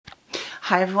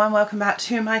Hi everyone, welcome back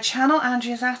to my channel,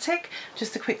 Andrea's Attic.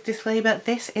 Just a quick disclaimer,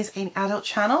 this is an adult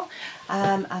channel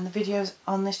and the videos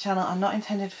on this channel are not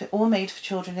intended for or made for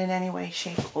children in any way,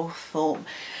 shape or form.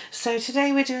 So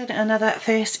today we're doing another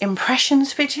first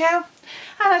impressions video,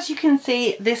 and as you can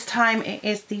see this time it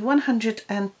is the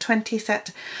 120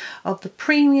 set of the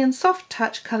premium soft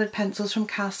touch coloured pencils from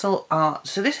Castle Art.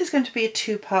 So this is going to be a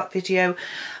two-part video.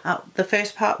 The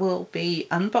first part will be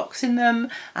unboxing them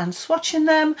and swatching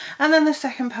them, and then the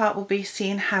second part will be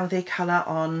seeing how they colour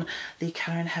on the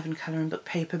Colour in Heaven colouring book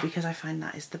paper, because I find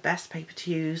that is the best paper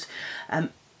to use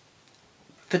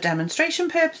for demonstration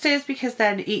purposes, because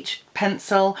then each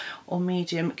pencil or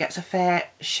medium gets a fair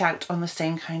shout on the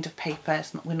same kind of paper.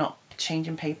 We're not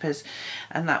changing papers,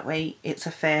 and that way it's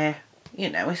a fair, you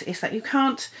know, it's like you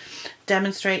can't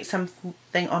demonstrate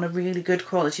something on a really good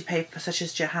quality paper such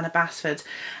as Johanna Basford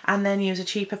and then use a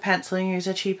cheaper pencil and use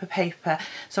a cheaper paper.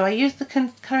 So I use the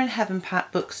Colour in Heaven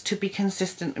books to be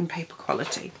consistent in paper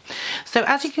quality. So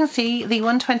as you can see, the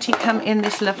 120 come in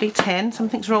this lovely tin.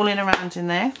 Something's rolling around in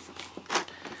there.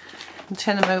 And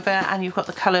turn them over and you've got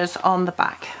the colours on the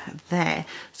back there.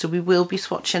 So we will be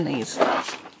swatching these.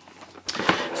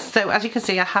 So as you can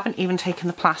see, I haven't even taken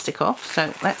the plastic off,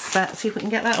 so let's see if we can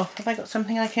get that off. Have I got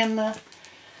something I can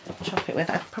chop it with?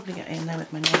 I'd probably get it in there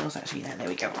with my nails actually. There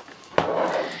we go.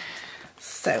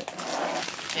 So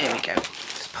there we go.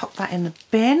 Just pop that in the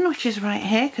bin, which is right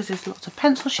here, because there's lots of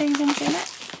pencil shavings in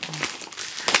it.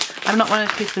 I'm not one of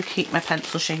those people who keep my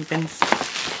pencil shavings.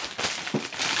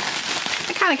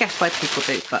 I kind of guess why people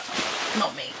do, but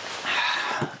not me.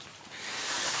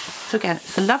 So again,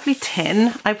 it's a lovely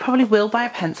tin. I probably will buy a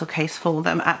pencil case for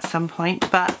them at some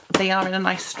point, but they are in a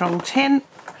nice strong tin.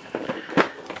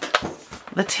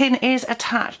 The tin is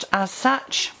attached as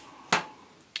such.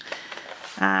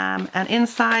 And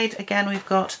inside, again, we've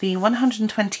got the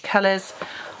 120 colours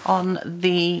on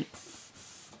the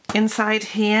inside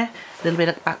here. A little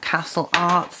bit about Castle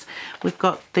Arts. We've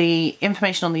got the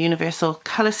information on the Universal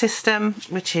Colour System,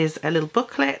 which is a little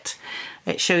booklet.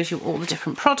 It shows you all the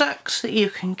different products that you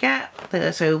can get.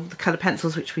 So the colour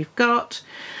pencils which we've got,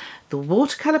 the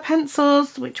watercolour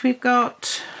pencils which we've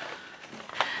got.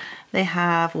 They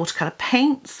have watercolour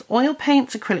paints, oil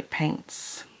paints, acrylic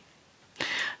paints,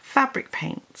 fabric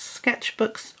paints,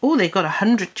 sketchbooks. Oh, they've got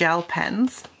 100 gel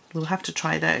pens. We'll have to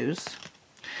try those.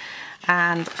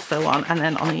 And so on. And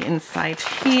then on the inside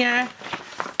here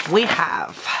we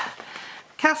have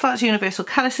Castle Arts Universal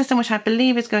Colour System, which I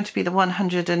believe is going to be the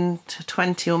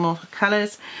 120 or more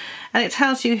colours, and it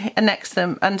tells you next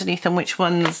them, underneath them, which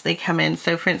ones they come in.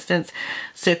 So for instance,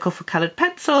 circle for coloured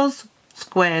pencils,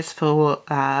 squares for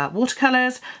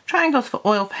watercolours, triangles for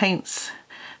oil paints,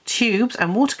 tubes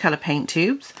and watercolour paint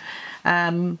tubes,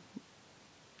 and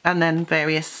then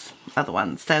various other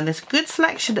ones. So there's a good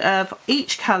selection of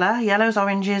each colour: yellows,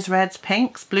 oranges, reds,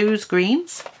 pinks, blues,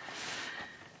 greens,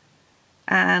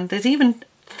 and there's even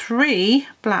 3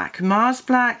 black: Mars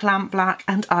black, lamp black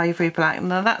and ivory black.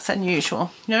 Now that's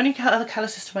unusual. The only other colour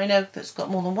system I know that's got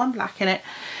more than 1 black in it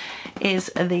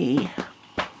is the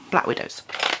Black Widows.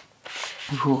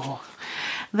 Ooh.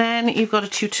 Then you've got a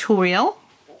tutorial.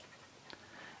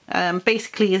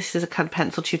 Basically this is a coloured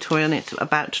pencil tutorial, and it's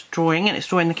about drawing, and it's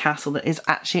drawing the castle that is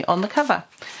actually on the cover.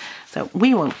 So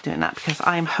we won't be doing that because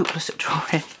I am hopeless at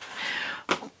drawing,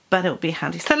 but it'll be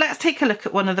handy. So let's take a look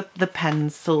at one of the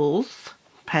pens,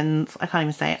 I can't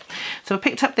even say it. So I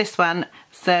picked up this one.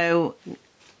 So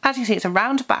as you see, it's a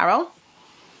round barrel.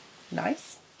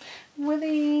 Nice. Were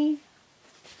the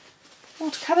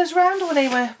watercolours round, or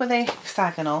were they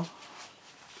hexagonal?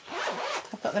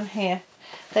 I've got them here.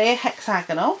 They're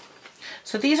hexagonal.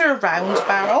 So these are a round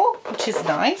barrel, which is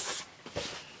nice.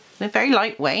 They're very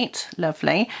lightweight,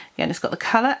 lovely. Again, it's got the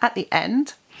colour at the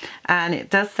end, and it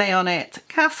does say on it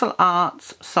Castle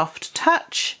Arts Soft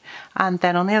Touch, and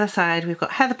then on the other side we've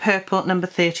got Heather Purple number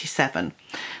 37.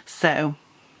 So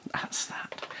that's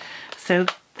that. So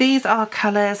these are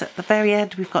colours. At the very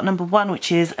end we've got number 1,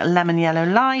 which is Lemon Yellow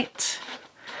Light,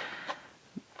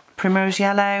 Primrose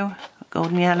Yellow,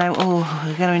 Golden Yellow. Oh,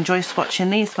 we're going to enjoy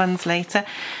swatching these ones later.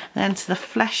 And then to the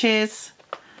fleshes,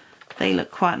 they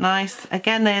look quite nice.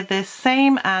 Again, they're the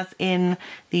same as in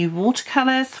the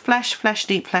watercolours: Flesh, Flesh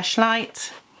Deep, Flesh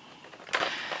Light.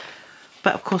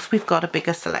 But of course we've got a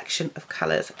bigger selection of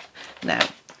colours. Now,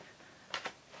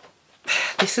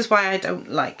 this is why I don't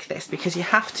like this, because you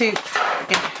have to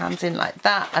get your hands in like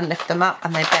that and lift them up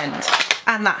and they bend.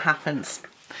 And that happens,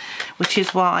 which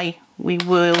is why we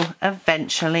will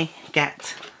eventually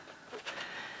get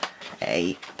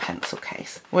a pencil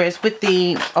case. Whereas with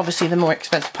the, obviously the more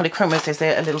expensive polychromos, there's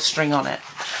a little string on it.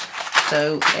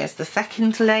 So there's the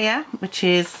second layer, which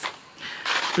is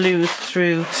blues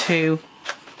through to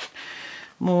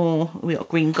more. We've got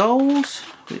green gold,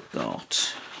 we've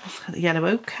got yellow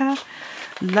ochre.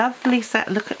 Lovely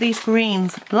set. Look at these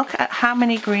greens. Look at how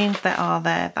many greens there are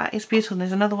there. That is beautiful. And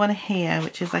there's another one here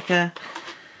which is like a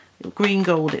green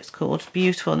gold, it's called.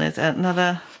 Beautiful. And there's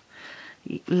another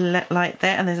light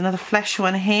there, and there's another flesh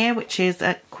one here which is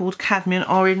called cadmium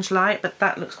orange light, but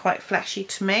that looks quite fleshy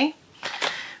to me.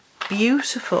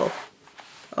 Beautiful.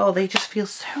 Oh, they just feel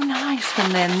so nice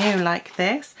when they're new like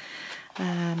this.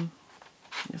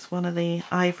 There's one of the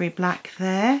ivory black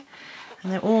there,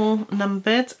 and they're all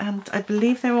numbered, and I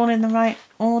believe they're all in the right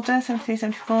order, 73,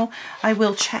 74. I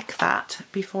will check that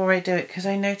before I do it, because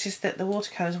I noticed that the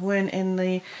watercolours weren't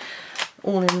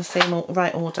all in the same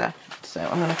right order. So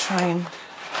I'm going to try and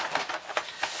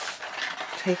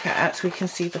take it out so we can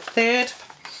see the third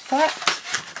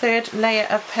layer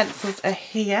of pencils are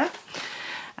here.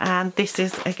 And this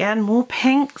is again more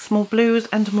pinks, more blues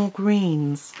and more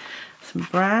greens. Some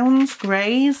browns,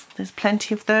 greys, there's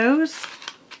plenty of those.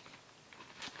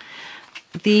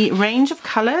 The range of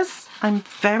colours, I'm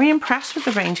very impressed with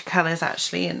the range of colours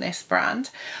actually in this brand.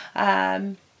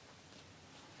 I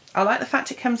like the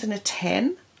fact it comes in a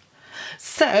tin.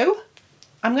 So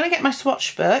I'm going to get my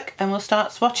swatch book and we'll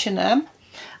start swatching them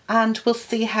and we'll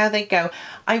see how they go.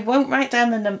 I won't write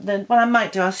down well, I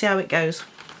might do, I'll see how it goes.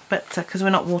 But because we're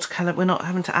not watercolour, we're not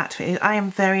having to activate it. I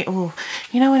am very, oh,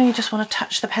 you know when you just want to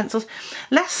touch the pencils?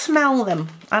 Let's smell them.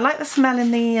 I like the smell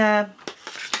in the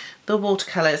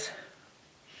watercolours.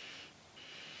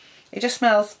 It just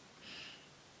smells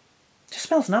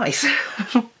nice.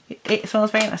 It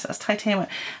smells very nice. That's titanium.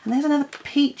 And there's another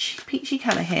peachy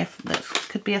colour here that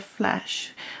could be a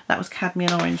flesh. That was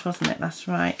cadmium orange, wasn't it? That's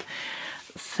right.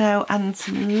 So, and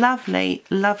some lovely,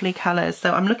 lovely colours.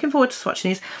 So I'm looking forward to swatching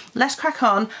these. Let's crack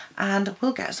on and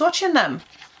we'll get swatching them.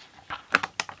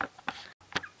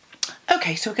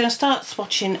 Okay, so we're going to start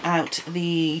swatching out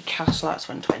the Castle Arts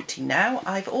 120 now.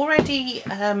 I've already,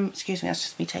 excuse me, that's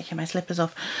just me taking my slippers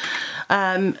off,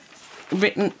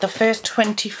 written the first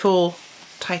 24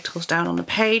 titles down on the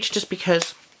page, just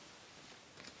because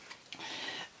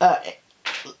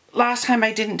last time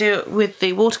I didn't do it with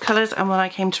the watercolours, and when I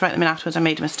came to write them in afterwards I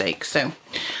made a mistake, so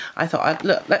I thought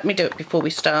let me do it before we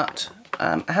start.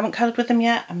 I haven't coloured with them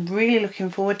yet. I'm really looking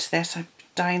forward to this. I'm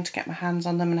dying to get my hands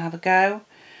on them and have a go.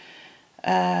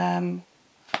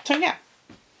 So yeah,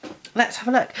 let's have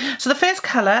a look. So the first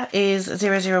colour is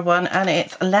 001 and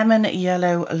it's Lemon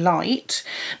Yellow Light.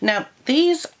 Now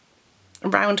these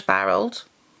round barreled,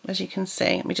 as you can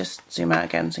see, let me just zoom out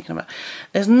again so you can have a,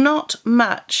 there's not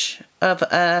much of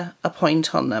a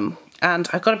point on them, and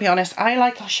I've got to be honest, I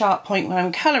like a sharp point when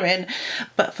I'm colouring,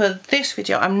 but for this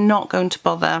video I'm not going to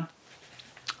bother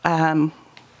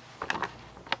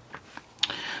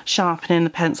sharpening the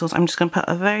pencils. I'm just going to put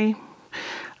a very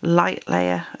light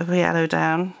layer of yellow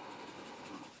down.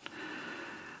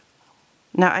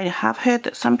 Now I have heard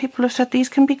that some people have said these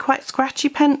can be quite scratchy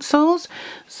pencils,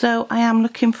 so I am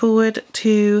looking forward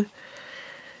to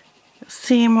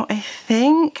seeing what I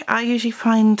think. I usually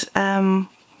find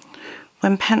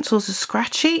when pencils are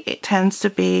scratchy it tends to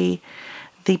be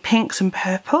the pinks and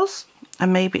purples,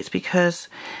 and maybe it's because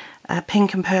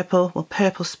pink and purple, well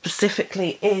purple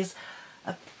specifically, is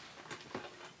a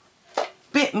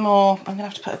bit more, I'm going to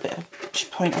have to put a bit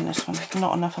of point on this one,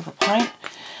 not enough of a point,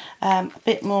 a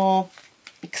bit more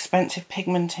expensive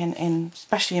pigment in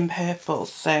especially in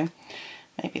purples, so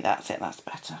maybe that's it, that's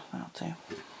better, that'll do.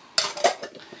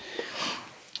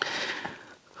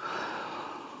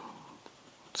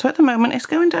 So at the moment it's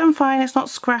going down fine, it's not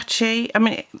scratchy. I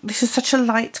mean, this is such a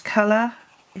light colour,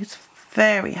 it's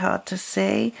very hard to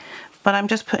see, but I'm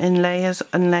just putting layers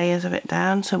and layers of it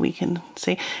down so we can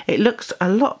see. It looks a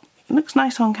lot, it looks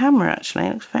nice on camera actually,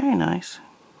 it looks very nice.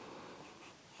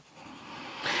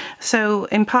 So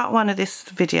in part one of this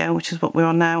video, which is what we're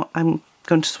on now, I'm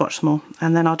going to swatch them all,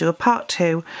 and then I'll do a part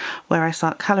two where I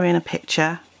start colouring a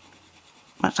picture,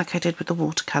 much like I did with the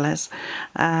watercolours.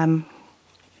 And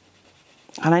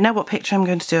I know what picture I'm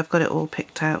going to do, I've got it all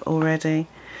picked out already.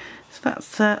 So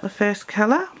that's the first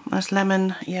colour, that's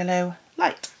Lemon Yellow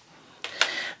Light.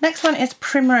 Next one is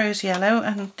Primrose Yellow,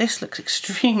 and this looks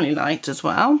extremely light as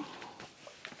well.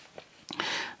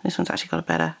 This one's actually got a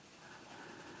better,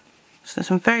 so there's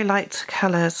some very light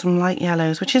colours, some light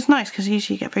yellows, which is nice because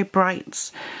usually you get very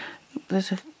brights.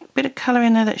 There's a bit of colour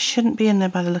in there that shouldn't be in there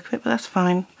by the look of it, but that's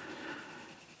fine.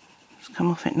 Let's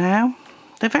come off it now.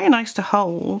 They're very nice to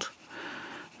hold.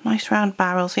 Nice round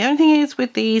barrels. The only thing is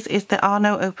with these is there are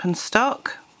no open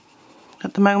stock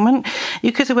at the moment.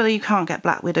 You could say, well, you can't get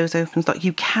Black Widows open stock.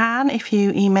 You can if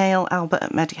you email Albert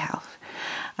at MediHealth.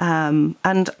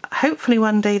 And hopefully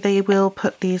one day they will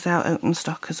put these out open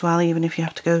stock as well, even if you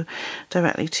have to go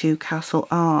directly to Castle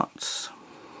Arts.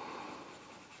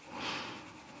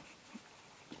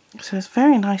 So it's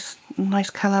very nice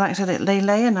colour. Like I said, they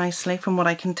layer nicely from what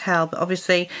I can tell, but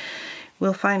obviously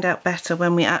we'll find out better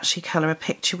when we actually colour a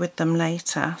picture with them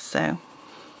later. So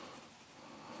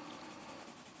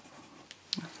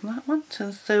that's that one.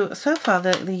 So far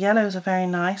the yellows are very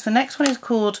nice. The next one is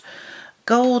called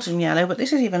Golden Yellow, but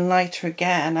this is even lighter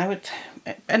again.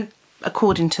 And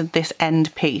according to this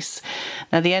end piece.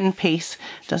 Now the end piece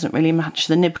doesn't really match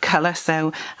the nib colour,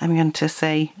 so I'm going to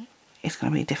say it's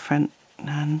going to be different.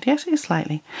 And yes, it is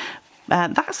slightly.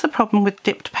 That's the problem with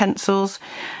dipped pencils.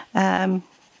 You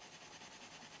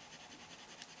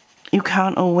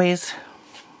can't always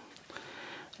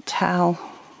tell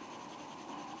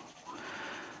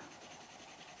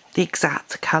the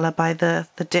exact colour by the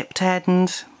dipped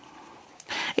end.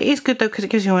 It is good though because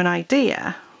it gives you an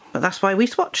idea, but that's why we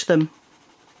swatch them.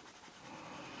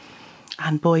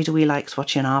 And boy do we like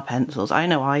swatching our pencils. I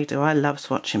know I do. I love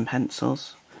swatching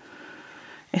pencils.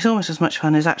 It's almost as much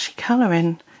fun as actually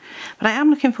colouring. But I am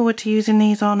looking forward to using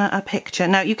these on a picture.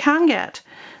 Now you can get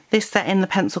this set in the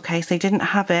pencil case. They didn't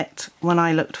have it when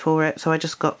I looked for it, so I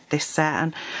just got this set,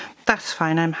 and that's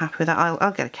fine. I'm happy with that.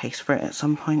 I'll get a case for it at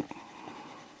some point.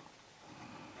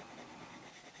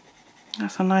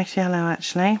 That's a nice yellow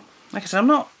actually. Like I said, I'm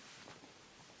not...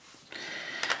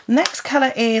 Next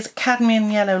colour is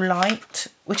Cadmium Yellow Light,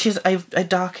 which is a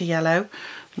darker yellow.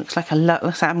 Looks like I'm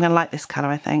going to like this colour,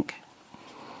 I think.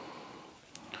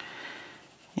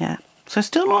 Yeah, so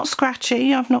still not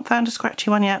scratchy. I've not found a scratchy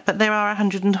one yet, but there are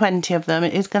 120 of them.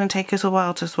 It is going to take us a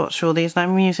while to swatch all these,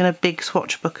 and I'm using a big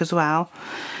swatch book as well.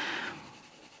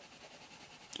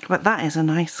 But that is a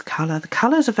nice colour. The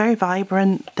colours are very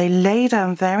vibrant. They lay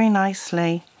down very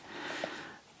nicely.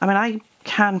 I mean, I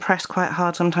can press quite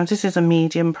hard sometimes. This is a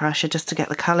medium pressure just to get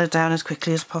the colour down as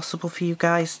quickly as possible for you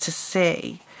guys to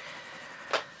see.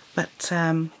 But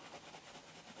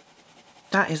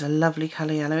that is a lovely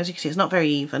colour yellow. As you can see, it's not very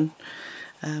even,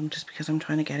 just because I'm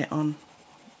trying to get it on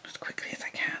as quickly as I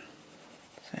can.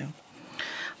 So,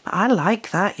 but I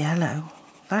like that yellow.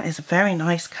 That is a very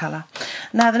nice colour.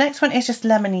 Now the next one is just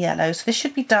Lemon Yellow. So this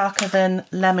should be darker than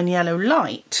Lemon Yellow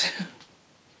Light.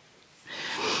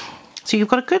 So you've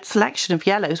got a good selection of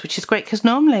yellows, which is great, because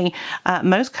normally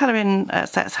most colouring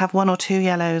sets have 1 or 2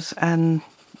 yellows and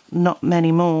not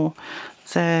many more.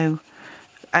 So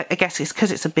I guess it's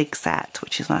because it's a big set,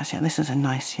 which is nice. Yeah, this is a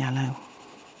nice yellow.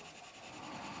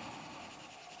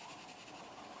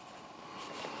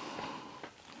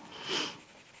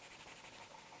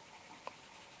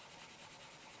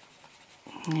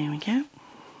 There we go.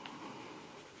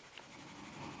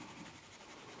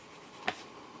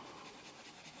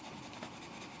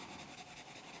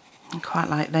 I quite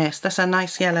like this. That's a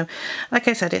nice yellow. Like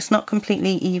I said, it's not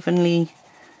completely evenly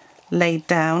laid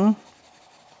down.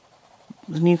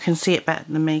 And you can see it better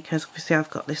than me because obviously I've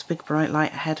got this big bright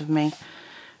light ahead of me,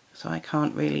 so I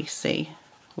can't really see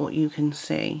what you can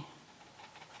see.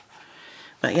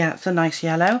 But yeah, it's a nice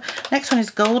yellow. Next one is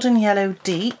Golden Yellow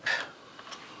Deep.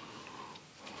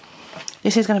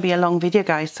 This is going to be a long video,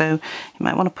 guys, so you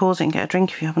might want to pause it and get a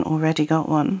drink if you haven't already got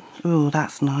one. Ooh,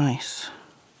 that's nice.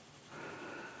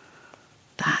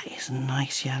 That is a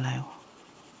nice yellow.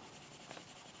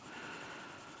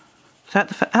 So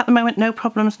at the moment, no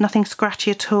problems, nothing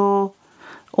scratchy at all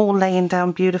laying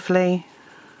down beautifully.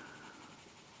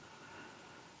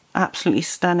 Absolutely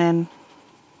stunning.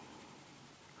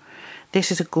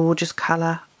 This is a gorgeous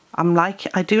colour.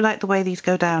 I do like the way these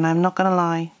go down, I'm not going to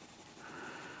lie.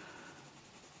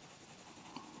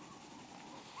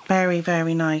 Very,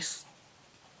 very nice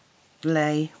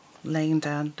laying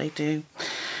down, they do.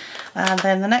 And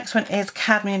then the next one is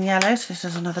Cadmium Yellow, so this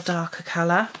is another darker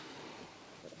colour.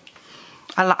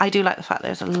 I do like the fact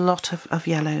there's a lot of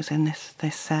yellows in this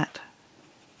set.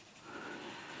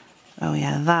 Oh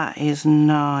yeah, that is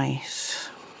nice.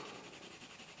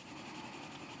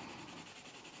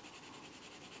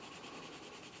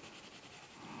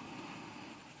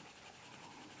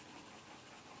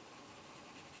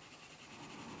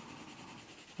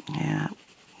 Yeah,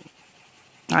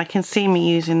 I can see me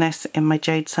using this in my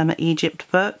Jade Summer Egypt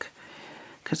book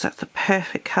because that's the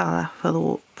perfect colour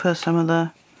for some of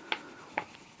the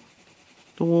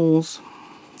walls.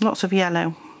 Lots of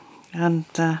yellow, and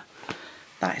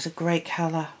that is a great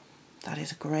colour. That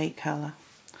is a great colour.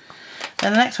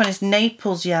 Then the next one is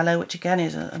Naples Yellow, which again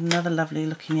is another lovely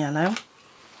looking yellow.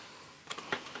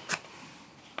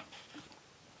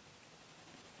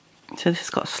 So this has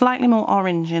got slightly more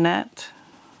orange in it.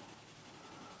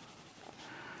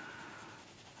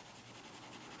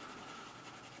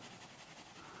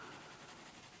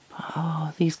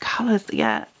 Oh, these colours,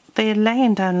 yeah, they're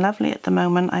laying down lovely at the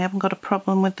moment. I haven't got a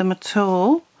problem with them at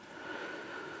all.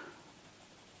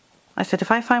 I said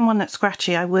if I find one that's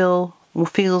scratchy, I will, or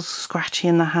feels scratchy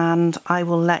in the hand, I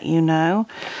will let you know.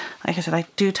 Like I said, I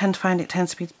do tend to find it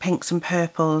tends to be pinks and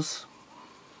purples.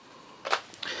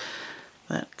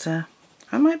 But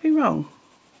I might be wrong.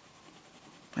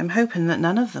 I'm hoping that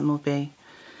none of them will be.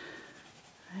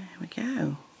 There we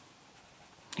go.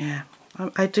 Yeah,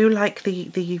 I do like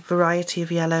the variety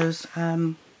of yellows.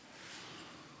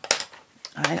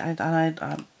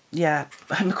 Yeah,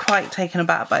 I'm quite taken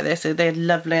aback by this. They're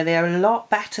lovely. They are a lot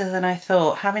better than I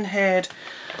thought. Having heard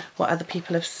what other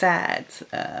people have said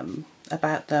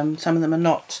about them, some of them are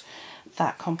not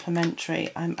that complimentary.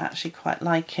 I'm actually quite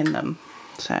liking them.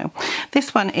 So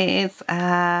this one is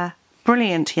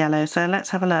brilliant yellow. So let's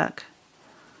have a look.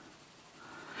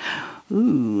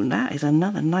 Ooh, that is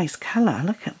another nice colour.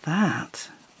 Look at that.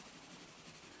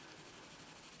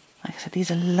 Like I said, these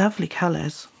are lovely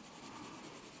colours.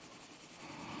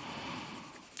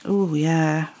 Oh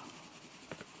yeah,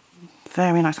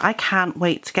 very nice. I can't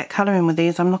wait to get colouring with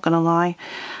these, I'm not going to lie.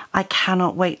 I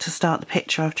cannot wait to start the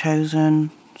picture I've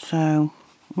chosen. So,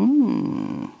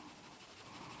 I'm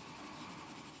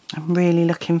really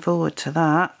looking forward to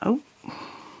that. Oh,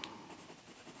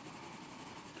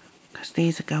 because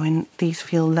these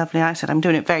feel lovely. I said I'm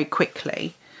doing it very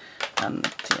quickly, and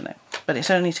you know, but it's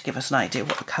only to give us an idea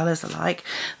what the colours are like.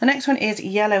 The next one is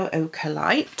Yellow Ochre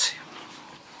Light.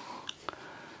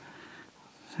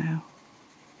 So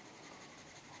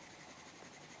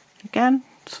again,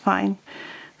 it's fine.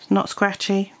 It's not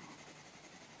scratchy.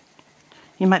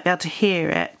 You might be able to hear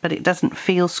it, but it doesn't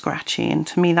feel scratchy, and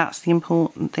to me that's the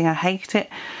important thing. I hate it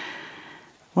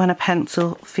when a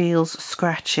pencil feels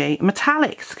scratchy.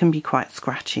 Metallics can be quite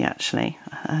scratchy actually,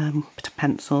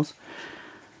 pencils.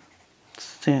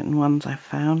 Certain ones I've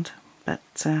found, but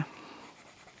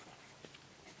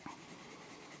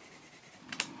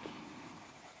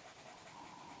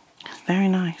very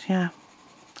nice, yeah.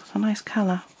 It's a nice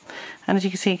colour. And as you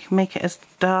can see, you can make it as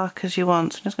dark as you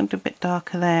want. So I'm just going to do a bit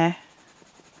darker there.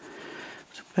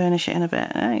 So burnish it in a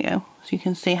bit. There you go. So you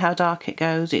can see how dark it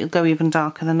goes. It'll go even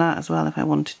darker than that as well if I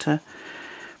wanted to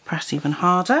press even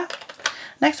harder.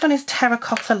 Next one is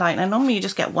Terracotta Light. Now normally you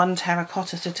just get one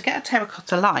terracotta. So to get a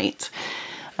terracotta light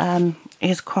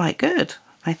is quite good,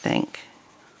 I think.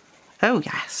 Oh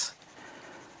yes.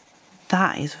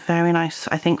 That is very nice,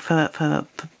 I think, for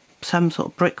some sort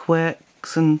of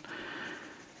brickworks and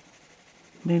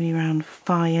maybe around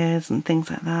fires and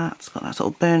things like that. It's got that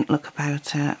sort of burnt look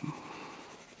about it.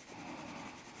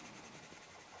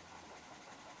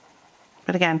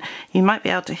 But again, you might be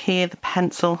able to hear the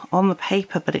pencil on the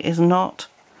paper, but it is not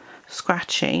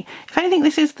scratchy. If anything,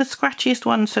 this is the scratchiest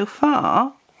one so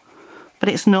far, but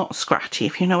it's not scratchy,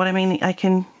 if you know what I mean. I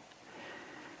can...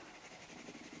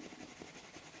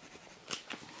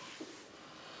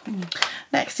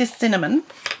 Next is Cinnamon.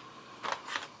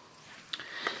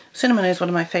 Cinnamon is one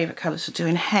of my favourite colours to do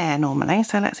in hair normally,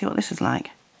 so let's see what this is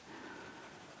like.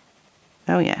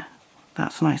 Oh yeah,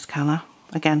 that's a nice colour.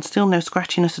 Again, still no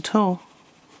scratchiness at all.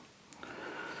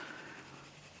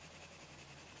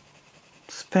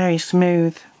 It's very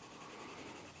smooth.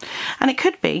 And it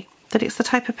could be that it's the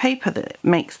type of paper that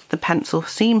makes the pencil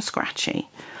seem scratchy.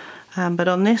 But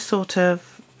on this sort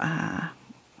of, I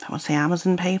want to say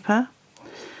Amazon paper,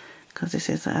 because this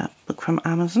is a book from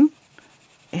Amazon,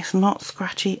 it's not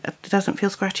scratchy, it doesn't feel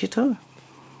scratchy at all.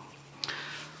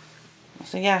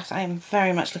 So yes, I am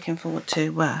very much looking forward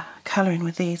to colouring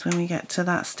with these when we get to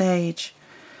that stage.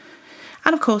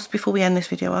 And of course, before we end this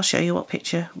video, I'll show you what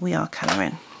picture we are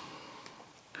colouring.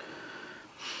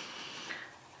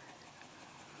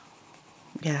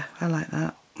 Yeah, I like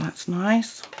that. That's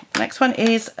nice. Next one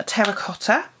is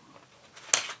Terracotta.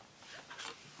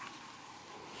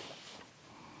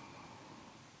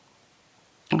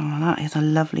 Oh, that is a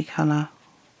lovely colour.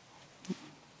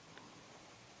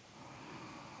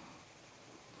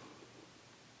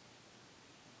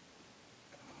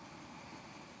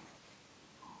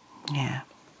 Yeah.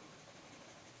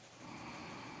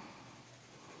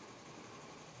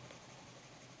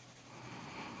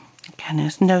 Again,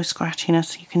 there's no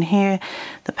scratchiness. You can hear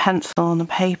the pencil on the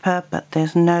paper, but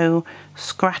there's no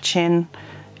scratching.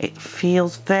 It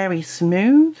feels very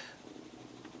smooth.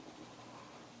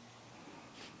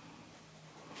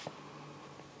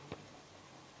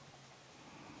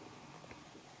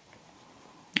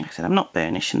 Like I said, I'm not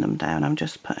burnishing them down, I'm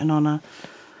just putting on a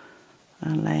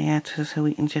layer so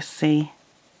we can just see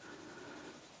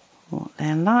what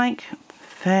they're like.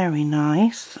 Very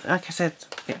nice. Like I said,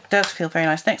 it does feel very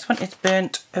nice. Next one is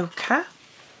Burnt Ochre.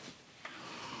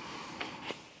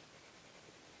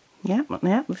 Yeah,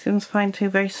 this one's fine too,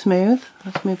 very smooth.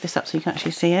 Let's move this up so you can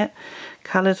actually see it.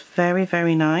 Colour's very,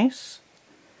 very nice.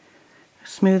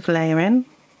 Smooth layering.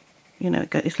 You know,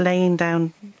 it's laying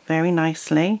down very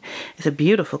nicely. It's a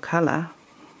beautiful colour.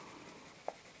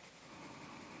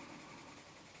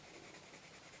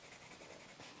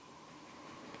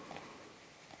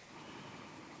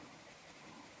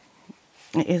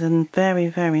 It is a very,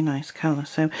 very nice colour.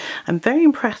 So I'm very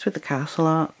impressed with the Castle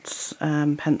Arts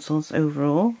pencils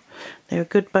overall. They're a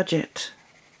good budget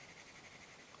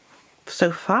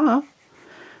so far,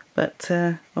 but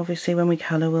obviously when we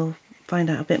colour we'll find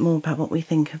out a bit more about what we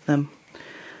think of them.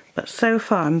 But so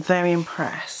far I'm very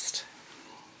impressed.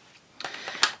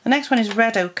 The next one is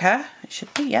Red Ochre. It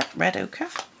should be, yep, Red Ochre.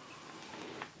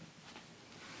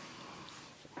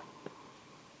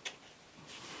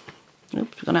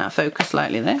 Oops, we've gone out of focus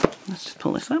slightly there. Let's just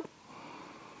pull this up.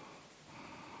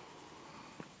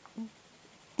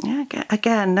 Yeah,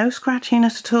 again, no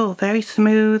scratchiness at all. Very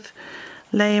smooth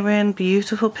layering,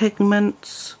 beautiful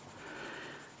pigments.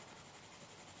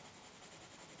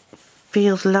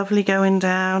 Feels lovely going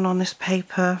down on this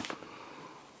paper.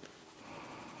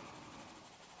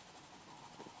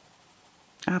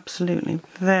 Absolutely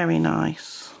very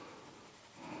nice.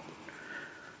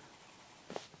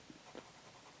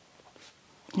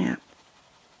 Yeah.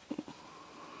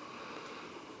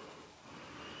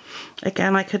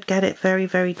 Again, I could get it very,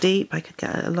 very deep. I could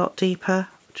get it a lot deeper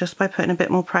just by putting a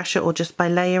bit more pressure or just by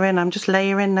layering. I'm just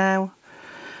layering now.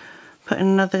 Putting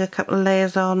another couple of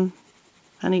layers on,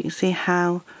 and you can see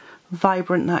how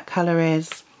vibrant that colour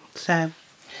is. So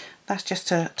that's just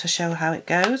to show how it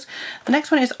goes. The next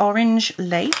one is Orange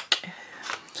Lake.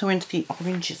 So we're into the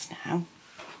oranges now.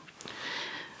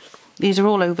 These are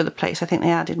all over the place. I think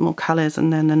they added more colours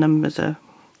and then the numbers are...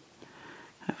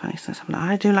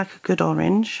 I do like a good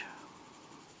orange.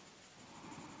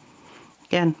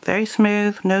 Again, very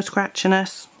smooth, no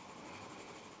scratchiness.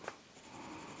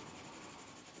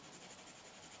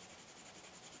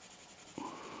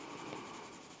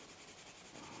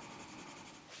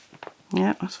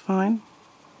 Yeah, that's fine.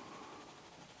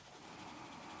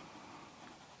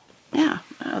 Yeah,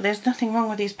 there's nothing wrong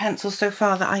with these pencils so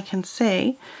far that I can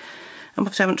see. And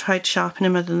obviously I haven't tried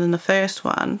sharpening them other than the first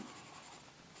one.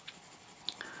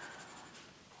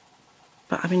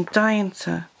 But I've been dying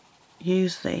to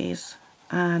use these,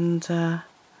 and I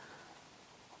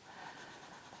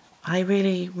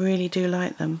really, really do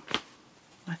like them.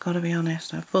 I've got to be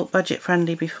honest. I've bought budget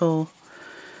friendly before.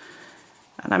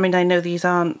 And I mean, I know these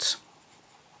aren't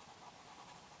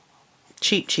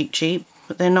cheap,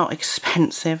 but they're not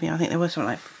expensive. You know, I think they were something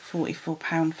like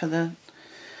 £44 for the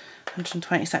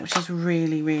 120 set, which is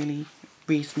really, really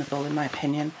reasonable in my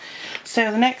opinion.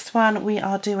 So the next one we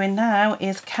are doing now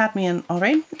is Cadmium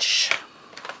Orange.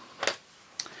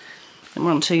 And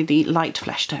we're on to the light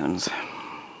flesh tones.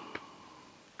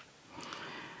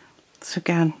 So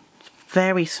again,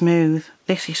 very smooth.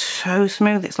 This is so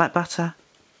smooth, it's like butter.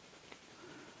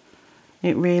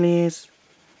 It really is.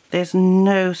 There's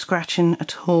no scratching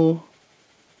at all.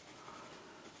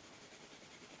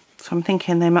 So I'm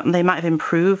thinking they might have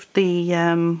improved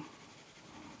the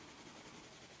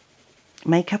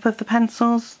makeup of the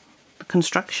pencils, the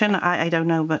construction. I don't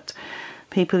know, but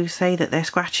people who say that they're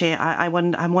scratchy,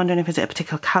 I'm wondering if it's a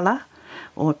particular colour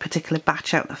or a particular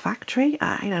batch out the factory.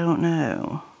 I don't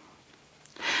know.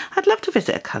 I'd love to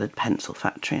visit a coloured pencil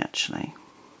factory actually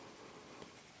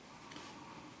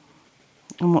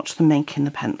and watch them making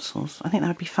the pencils. I think that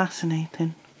would be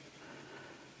fascinating.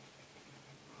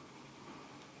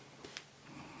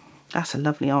 That's a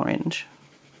lovely orange.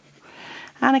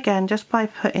 And again, just by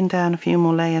putting down a few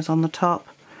more layers on the top,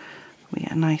 we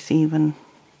get a nice even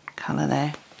colour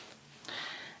there.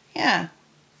 Yeah,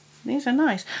 these are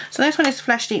nice. So this one is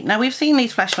Flesh Deep. Now we've seen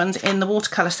these Flesh ones in the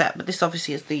watercolour set, but this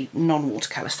obviously is the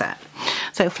non-watercolour set.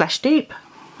 So Flesh Deep.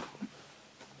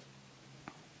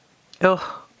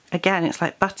 Oh, again, it's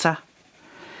like butter.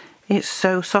 It's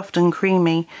so soft and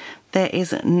creamy. There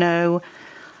is no...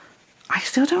 I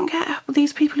still don't get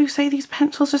these people who say these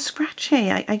pencils are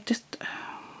scratchy. I just...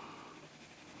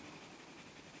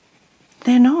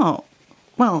 They're not.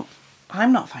 Well,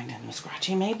 I'm not finding them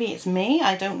scratchy. Maybe it's me.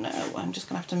 I don't know. I'm just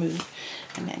going to have to move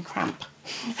and then cramp.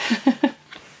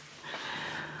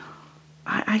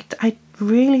 I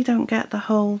really don't get the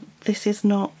whole, this is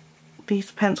not,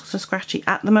 these pencils are scratchy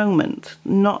at the moment.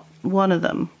 Not one of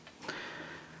them.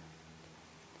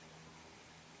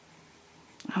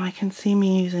 Oh, I can see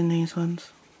me using these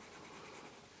ones.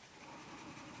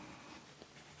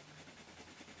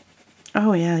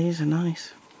 Oh yeah, these are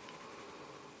nice.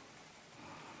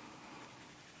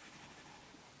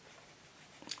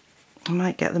 I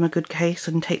might get them a good case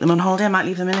and take them on holiday. I might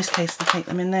leave them in this case and take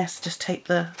them in this. Just tape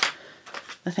the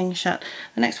thing shut.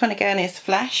 The next one again is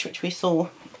Flesh, which we saw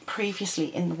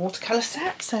previously in the watercolour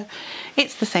set. So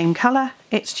it's the same colour,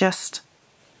 it's just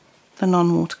the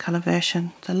non-watercolour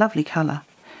version. It's a lovely colour.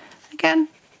 Again,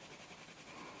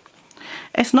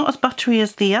 it's not as buttery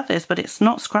as the others, but it's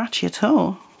not scratchy at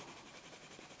all.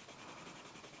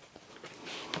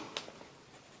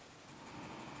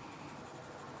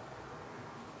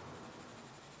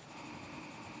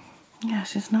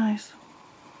 Yes, it's nice.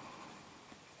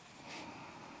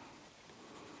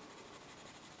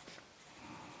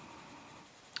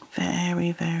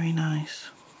 Very, very nice.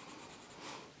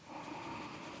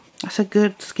 That's a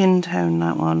good skin tone,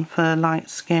 that one, for light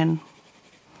skin.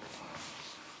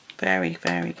 Very,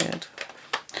 very good.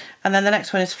 And then the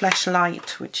next one is Flesh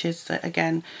Light, which is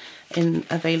again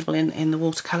available in the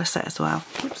watercolour set as well.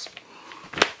 Oops.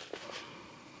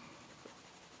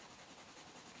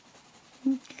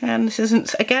 And this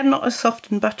isn't, again, not as soft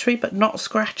and buttery, but not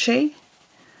scratchy.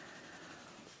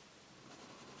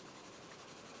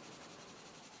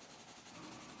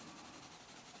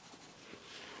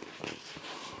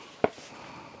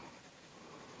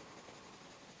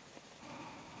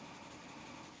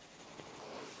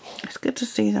 It's good to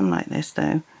see them like this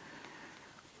though.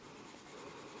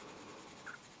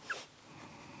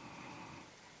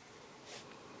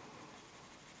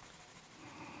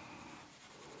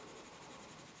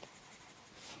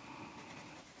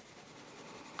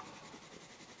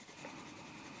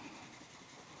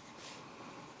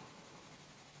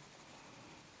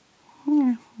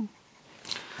 Yeah.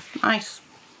 Nice.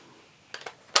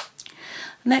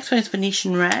 The next one is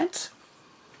Venetian Red.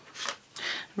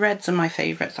 Reds are my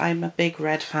favourites. I'm a big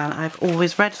red fan.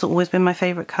 Red's always been my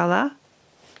favourite colour.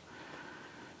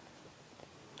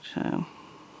 So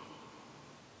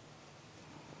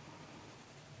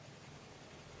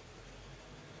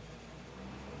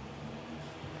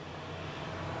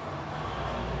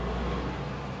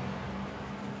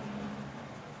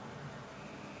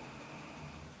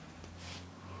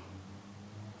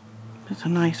it's a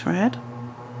nice red.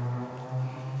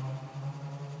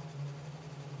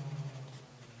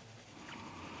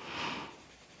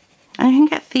 And you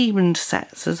can get themed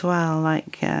sets as well,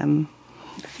 like, I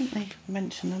think they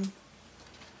mention them.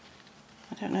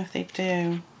 I don't know if they do.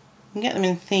 You can get them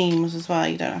in themes as well,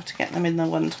 you don't have to get them in the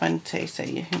 120, so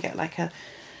you can get like a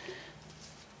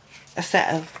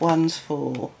set of ones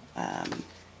for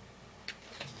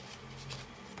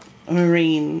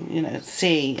marine, you know,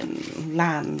 sea and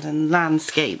land and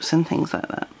landscapes and things like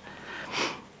that.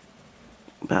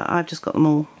 But I've just got them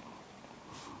all.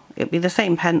 It'd be the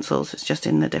same pencils, it's just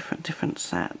in the different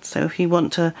sets. So if you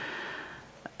want to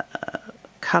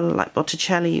colour like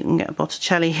Botticelli, you can get a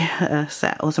Botticelli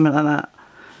set or something like that.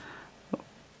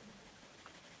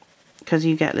 Because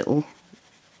you get little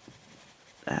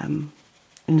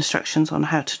instructions on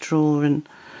how to draw and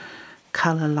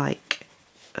colour like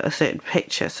a certain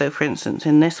picture. So for instance,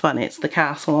 in this one it's the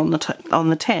castle on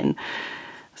the tin.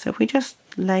 So if we just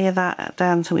layer that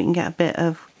down so we can get a bit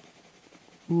of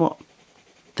what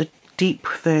the deep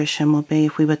version will be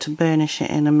if we were to burnish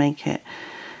it in and make it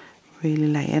really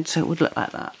layered, so it would look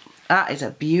like that. That is a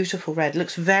beautiful red. It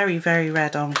looks very, very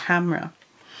red on camera.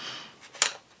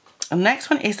 And the next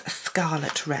one is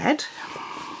Scarlet Red.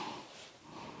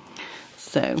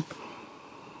 So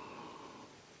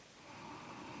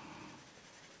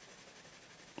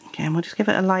again, we'll just give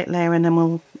it a light layer and then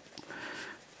we'll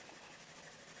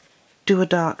do a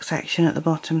dark section at the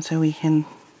bottom so we can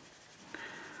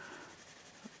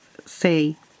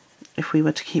see if we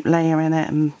were to keep layering it,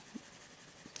 and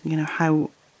you know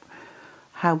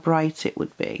how bright it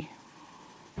would be.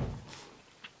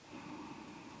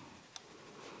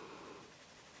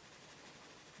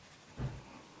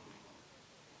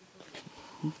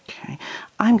 Okay,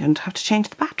 I'm going to have to change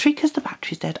the battery because the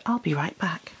battery's dead. I'll be right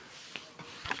back.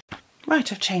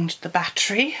 Right, I've changed the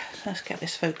battery. Let's get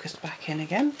this focused back in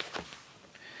again.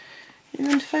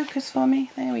 You're in focus for me.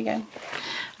 There we go.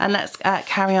 And let's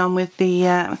carry on with the,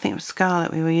 I think it was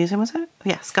Scarlet we were using, was it?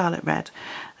 Yeah, Scarlet Red.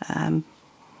 I've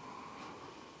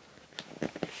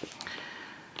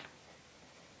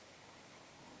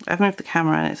moved the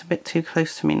camera and it's a bit too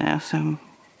close to me now, so I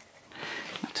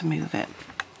have to move it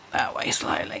that way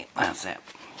slightly. That's it.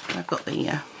 I've got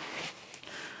the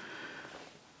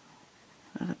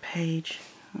other page.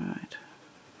 Right.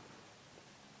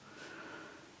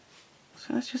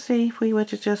 So let's just see if we were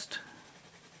to just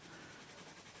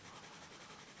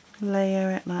layer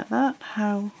it like that,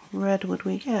 how red would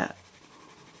we get?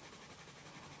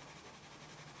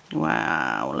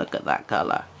 Wow, look at that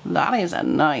colour. That is a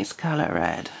nice colour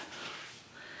red.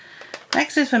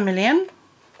 Next is Vermilion.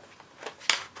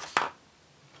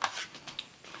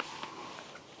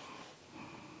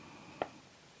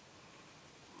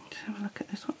 Let's have a look at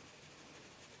this one.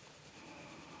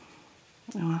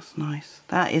 Oh, that's nice.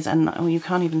 That is a, oh, you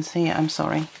can't even see it, I'm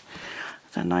sorry.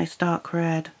 It's a nice dark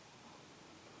red.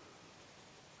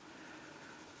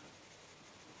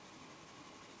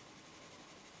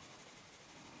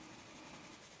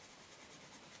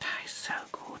 That is so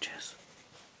gorgeous.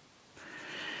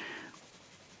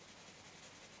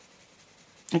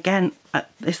 Again,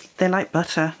 they're like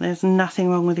butter. There's nothing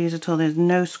wrong with these at all. There's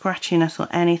no scratchiness or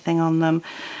anything on them.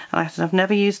 Like I said, I've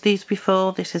never used these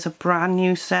before. This is a brand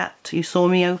new set. You saw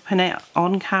me open it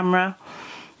on camera.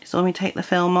 You saw me take the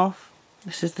film off.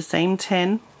 This is the same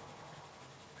tin.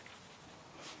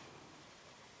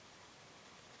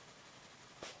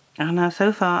 And now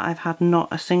so far I've had not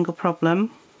a single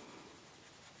problem.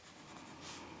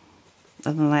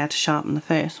 Other than I had to sharpen the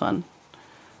first one.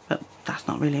 But that's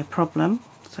not really a problem.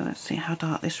 So let's see how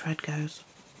dark this red goes.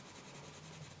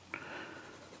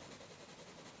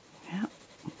 Yeah,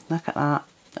 look at that.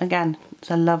 Again, it's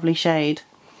a lovely shade.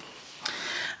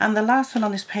 And the last one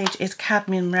on this page is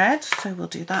Cadmium Red, so we'll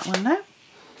do that one now.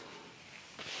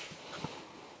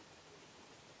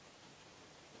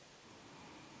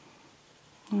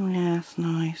 Oh yeah, it's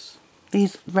nice.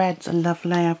 These reds are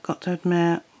lovely, I've got to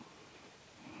admit.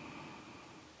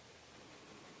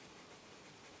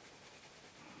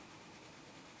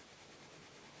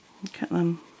 Look at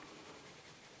them.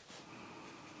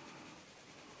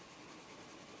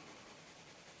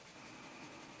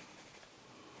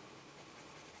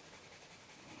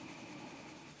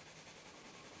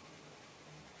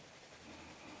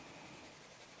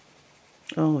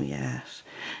 Oh yes.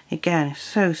 Again, it's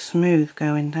so smooth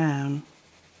going down.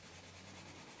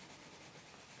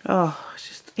 Oh,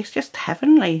 it's just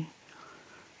heavenly.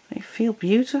 They feel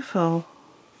beautiful.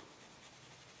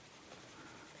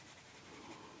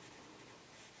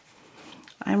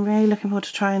 I'm really looking forward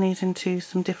to trying these into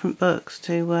some different books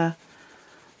to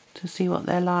see what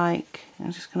they're like.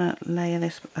 I'm just going to layer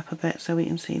this up a bit so we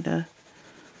can see the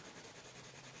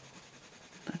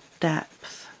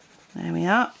depth. There we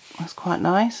are. That's quite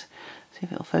nice. See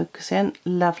if it'll focus in.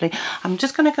 Lovely. I'm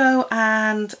just going to go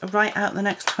and write out the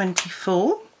next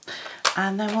 24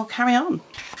 and then we'll carry on.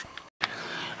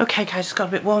 Okay guys, it's got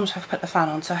a bit warm so I've put the fan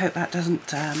on, so I hope that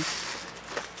doesn't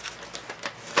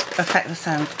affect the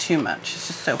sound too much. It's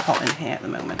just so hot in here at the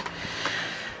moment.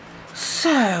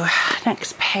 So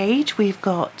next page we've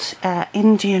got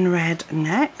Indian Red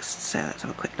next, so let's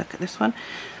have a quick look at this one.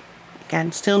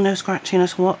 Again, still no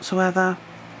scratchiness whatsoever.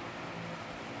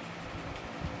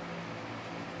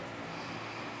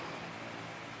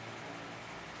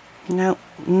 No,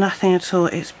 nothing at all.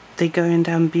 They're going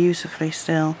down beautifully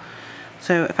still.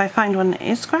 So if I find one that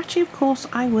is scratchy, of course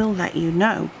I will let you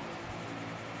know.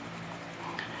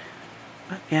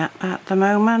 But yeah, at the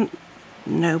moment,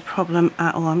 no problem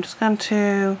at all. I'm just going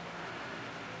to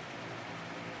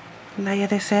layer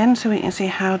this in so we can see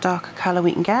how dark a colour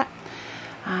we can get.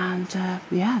 And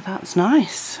yeah, that's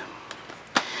nice.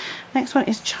 Next one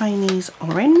is Chinese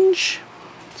Orange.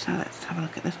 So let's have a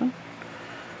look at this one.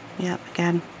 Yep,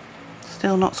 again,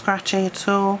 still not scratchy at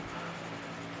all.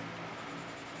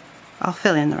 I'll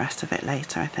fill in the rest of it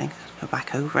later, I think. Go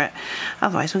back over it.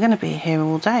 Otherwise, we're going to be here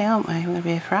all day, aren't we? We're going to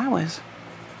be here for hours.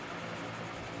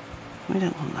 We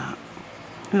don't want that.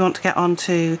 We want to get on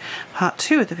to part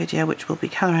 2 of the video, which will be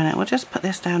colouring it. We'll just put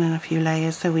this down in a few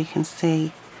layers so we can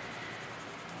see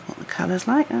what the colour's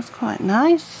like. That's quite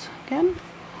nice, again.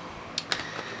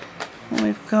 And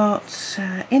we've got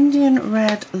Indian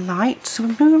Red Light. So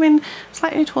we're moving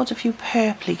slightly towards a few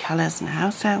purpley colours now.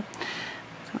 So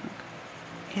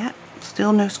yeah,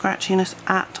 still no scratchiness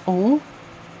at all.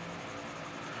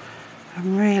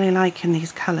 I'm really liking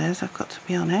these colours, I've got to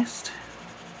be honest.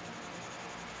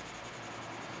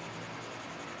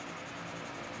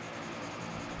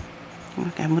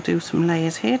 Again, we'll do some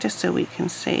layers here just so we can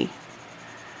see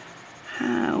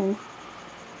how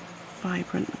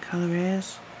vibrant the colour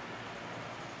is.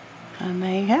 And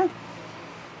there you go.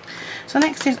 So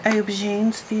next is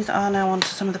Aubergines. These are now onto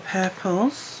some of the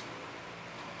purples.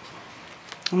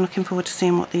 I'm looking forward to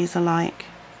seeing what these are like.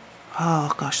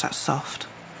 Oh gosh, that's soft.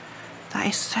 That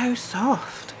is so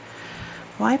soft.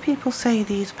 Why people say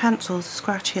these pencils are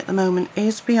scratchy at the moment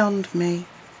is beyond me.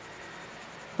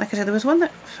 Like I said, there was one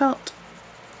that felt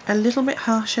a little bit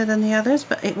harsher than the others,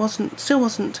 but it still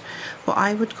wasn't what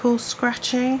I would call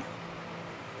scratchy.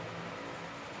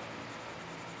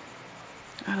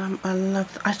 And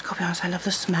I've got to be honest, I love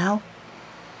the smell.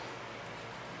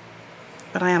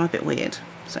 But I am a bit weird,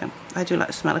 so I do like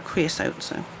the smell of creosote,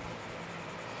 so.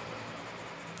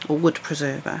 or wood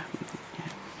preserver. Yeah,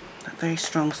 that very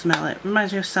strong smell. It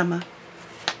reminds me of summer.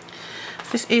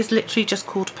 This is literally just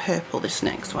called Purple, this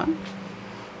next one.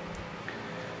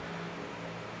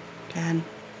 Again,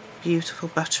 beautiful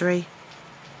buttery.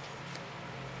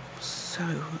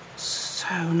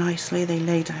 So nicely. They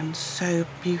lay down so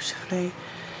beautifully,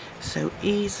 so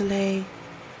easily.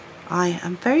 I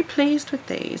am very pleased with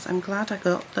these. I'm glad I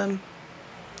got them.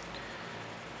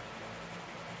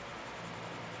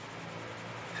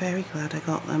 Very glad I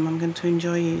got them. I'm going to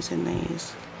enjoy using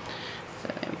these. So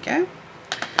there we go.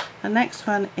 The next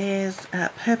one is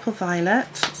Purple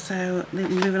Violet. So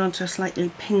moving on to a slightly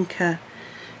pinker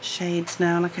shades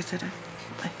now. Like I said,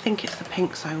 I think it's the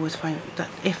pinks I always find that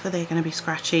if they're going to be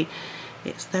scratchy,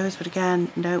 it's those. But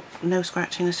again, no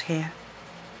scratchiness here.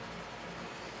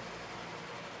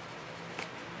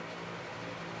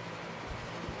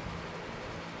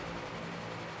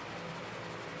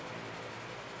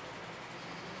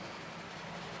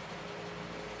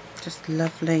 Just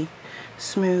lovely,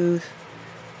 smooth,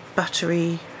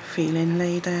 buttery feeling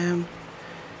lay down.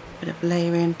 Bit of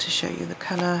layering to show you the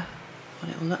colour,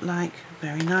 what it will look like.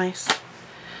 Very nice.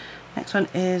 Next one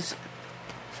is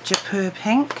Japur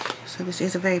Pink. So this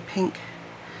is a very pink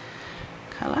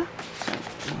colour. So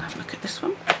we'll have a look at this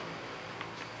one.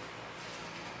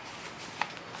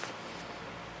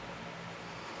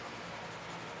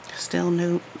 Still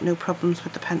no problems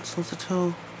with the pencils at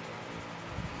all.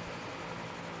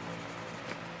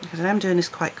 Because I'm doing this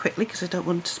quite quickly because I don't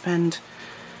want to spend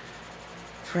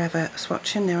forever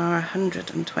swatching. There are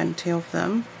 120 of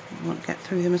them. We want to get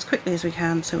through them as quickly as we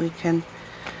can so we can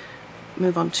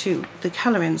move on to the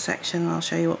colouring section, and I'll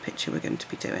show you what picture we're going to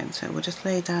be doing. So we'll just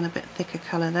lay down a bit thicker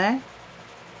colour there.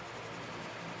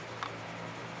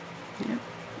 Yep,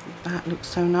 that looks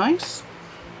so nice.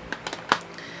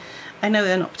 I know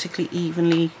they're not particularly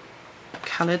evenly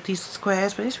coloured, these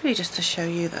squares, but it's really just to show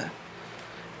you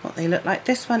what they look like.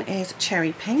 This one is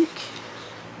Cherry Pink.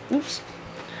 Oops.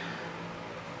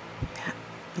 Yeah,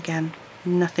 again,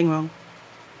 nothing wrong.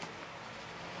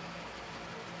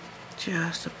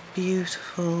 Just a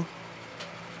beautiful,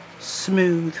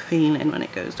 smooth feeling when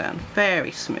it goes down.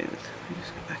 Very smooth.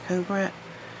 Just go back over it.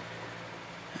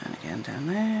 And again down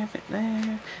there, a bit there.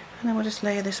 And then we'll just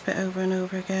layer this bit over and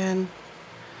over again,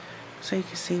 so you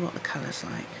can see what the colour's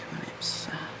like when it's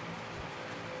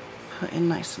put in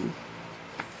nice and...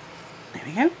 There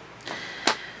we go.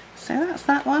 So that's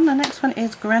that one. The next one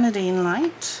is Grenadine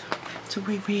Light. So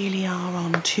we really are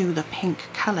on to the pink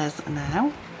colours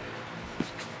now.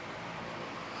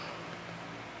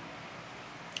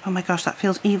 Oh my gosh, that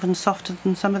feels even softer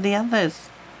than some of the others.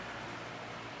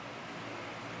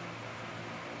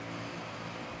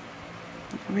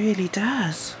 It really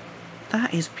does.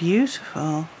 That is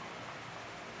beautiful.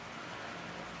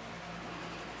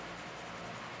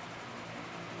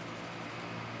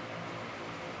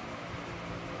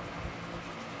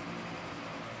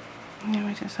 Let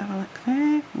me just have a look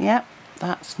there. Yep,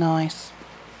 that's nice.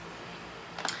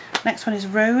 Next one is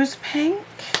Rose Pink.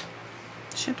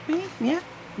 Should be, yeah,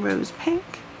 Rose Pink.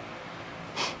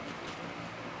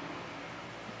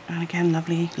 And again,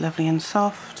 lovely, lovely and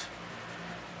soft.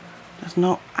 Does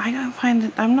not,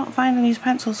 I'm not finding these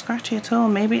pencils scratchy at all.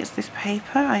 Maybe it's this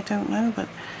paper, I don't know, but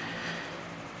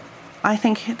I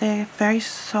think they're very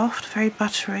soft, very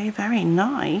buttery, very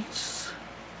nice.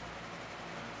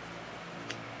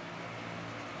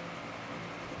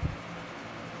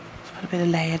 A bit of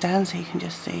layer down so you can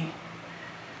just see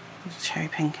what Cherry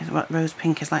Pink is, what Rose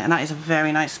Pink is like, and that is a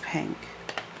very nice pink.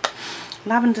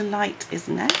 Lavender Light is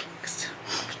next.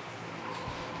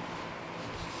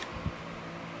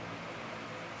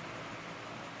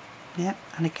 Yep,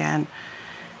 and again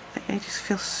they just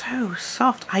feel so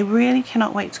soft. I really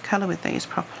cannot wait to colour with these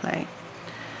properly.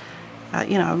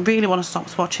 You know, I really want to stop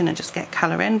swatching and just get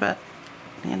colour in, but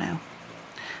you know,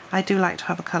 I do like to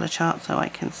have a colour chart so I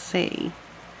can see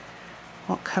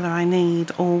what colour I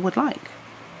need or would like.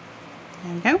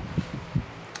 There we go.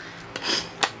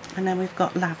 And then we've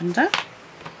got Lavender.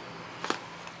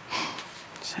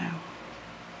 So,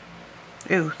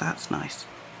 ooh, that's nice.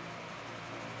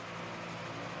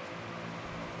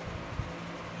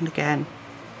 And again,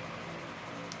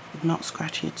 not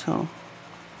scratchy at all.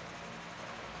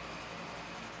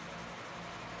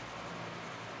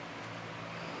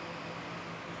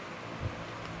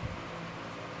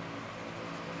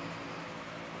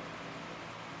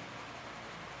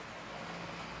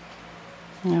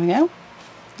 There we go.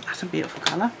 That's a beautiful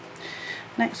colour.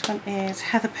 Next one is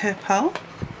Heather Purple.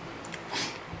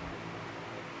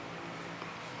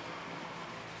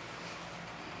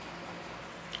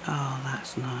 Oh,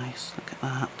 that's nice. Look at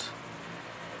that.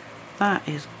 That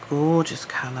is gorgeous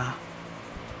colour.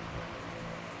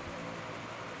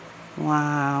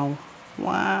 Wow,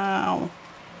 wow.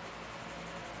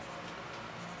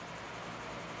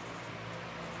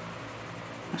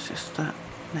 Let's just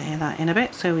layer that in a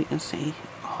bit so we can see.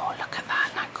 Oh, look at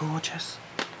that, isn't that gorgeous?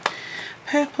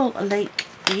 Purple Lake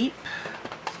Deep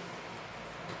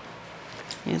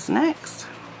is next.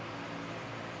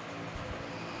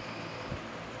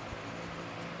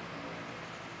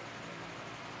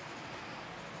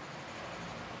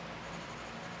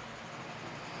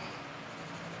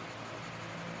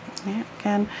 Yeah,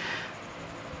 again,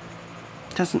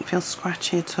 doesn't feel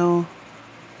scratchy at all.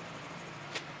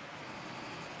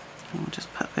 And we'll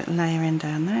just put a bit of layering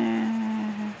down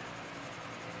there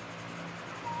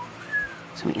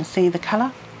so we can see the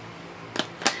colour.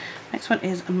 Next one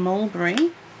is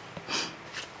Mulberry.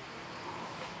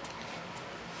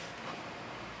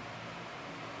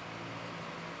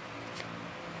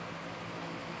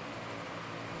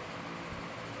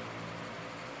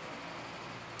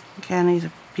 Again, these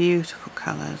are beautiful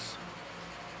colours.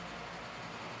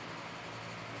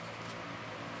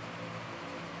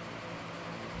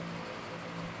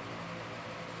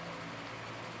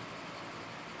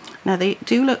 Now they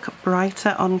do look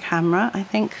brighter on camera, I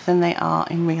think, than they are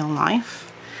in real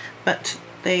life, but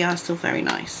they are still very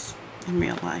nice in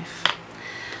real life.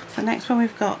 The next one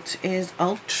we've got is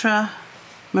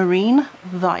Ultramarine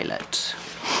Violet,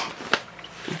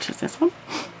 which is this one.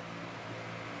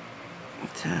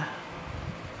 It's a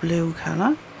blue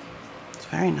colour. It's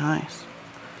very nice.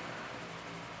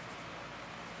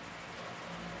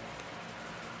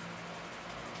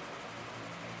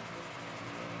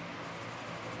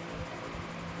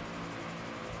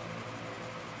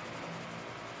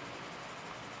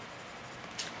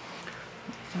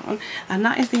 And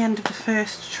that is the end of the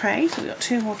first tray, so we've got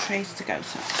 2 more trays to go,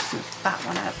 so I'll just move that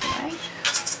one out of the way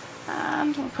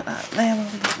and we'll put that there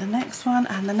while we get the next one.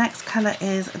 And the next colour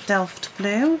is Delft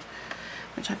Blue,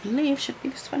 which I believe should be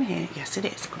this one here. Yes, it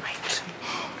is. Great.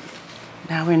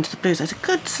 Now we're into the blues. There's a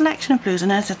good selection of blues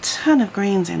and there's a ton of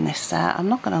greens in this set, I'm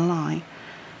not going to lie.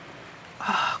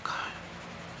 Oh god,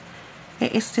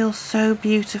 it is still so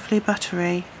beautifully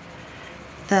buttery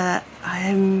that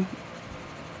I'm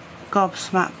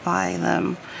gobsmacked by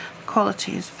them. The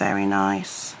quality is very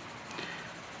nice.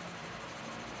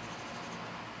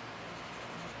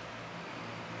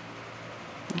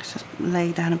 Let's just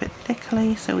lay down a bit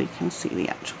thickly so we can see the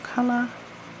actual colour.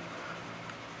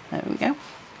 There we go.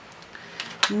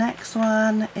 Next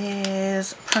one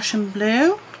is Prussian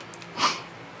Blue.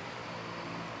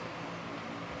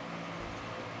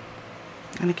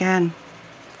 And again,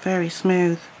 very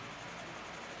smooth.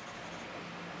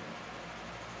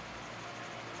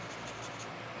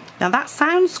 Now that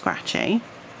sounds scratchy,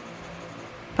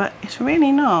 but it's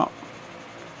really not.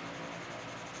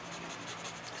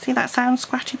 See, that sounds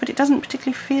scratchy, but it doesn't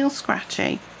particularly feel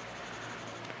scratchy.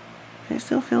 It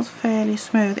still feels fairly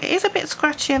smooth. It is a bit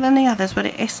scratchier than the others, but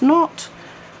it's not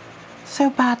so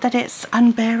bad that it's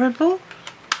unbearable.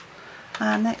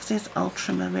 And next is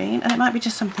Ultramarine, and it might be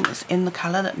just something that's in the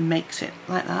colour that makes it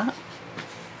like that.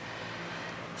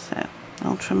 So,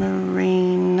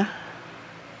 Ultramarine.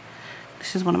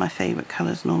 This is one of my favourite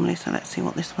colours normally, so let's see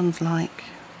what this one's like.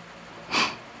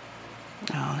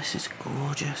 Oh, this is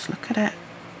gorgeous, look at it.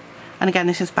 And again,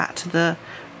 this is back to the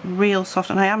real soft,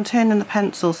 and I am turning the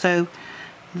pencil so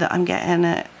that I'm getting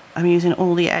it, I'm using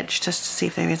all the edge just to see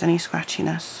if there is any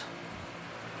scratchiness.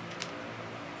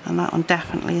 And that one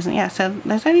definitely isn't. Yeah, so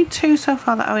there's only 2 so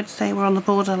far that I would say were on the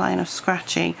borderline of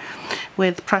scratchy,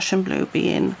 with Prussian Blue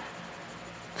being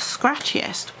the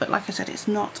scratchiest, but like I said, it's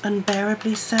not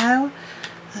unbearably so.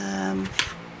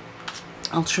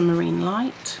 Ultramarine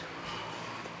Light.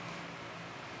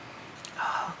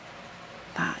 Oh,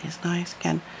 that is nice.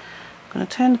 Again, I'm going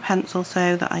to turn the pencil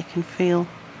so that I can feel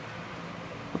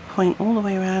the point all the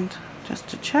way around just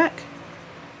to check.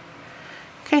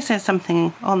 In case there's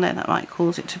something on there that might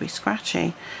cause it to be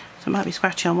scratchy. So it might be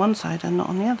scratchy on one side and not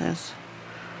on the others.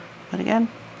 But again,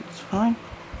 it's fine.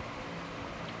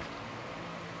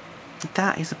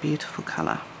 That is a beautiful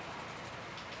colour.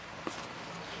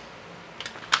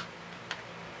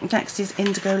 Next is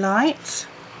Indigo Light.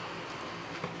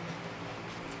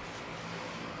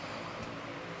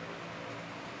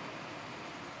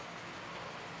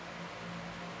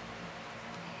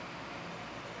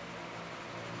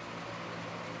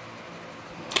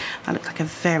 That looks like a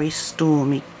very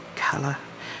stormy colour.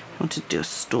 I want to do a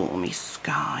stormy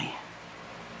sky.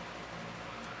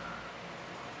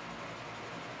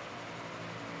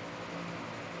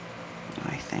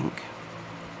 I think.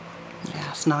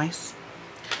 Yeah, it's nice.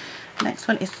 Next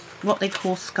one is what they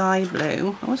call sky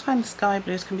blue. I always find the sky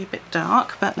blues can be a bit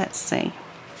dark, but let's see.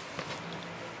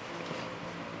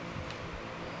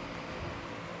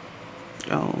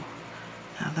 Oh,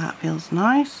 now that feels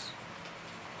nice.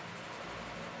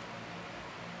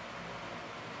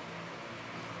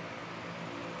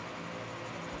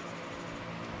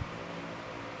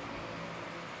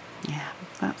 Yeah,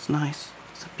 that's nice.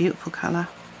 It's a beautiful colour.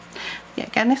 Yeah,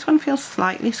 again, this one feels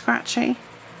slightly scratchy,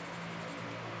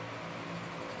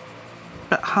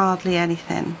 but hardly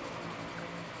anything.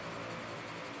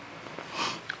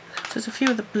 So there's a few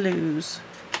of the blues.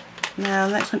 Now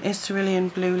the next one is Cerulean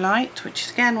Blue Light, which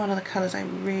is again one of the colours I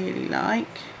really like.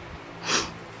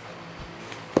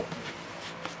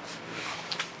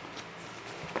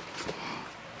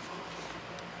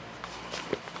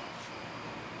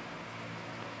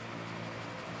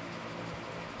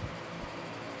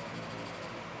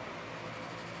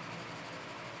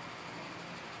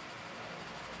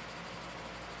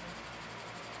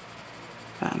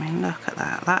 But I mean, look at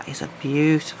that. That is a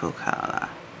beautiful colour.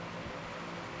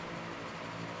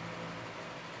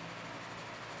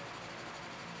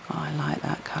 Oh, I like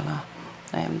that colour.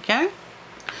 There we go.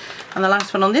 And the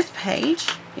last one on this page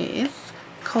is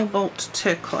Cobalt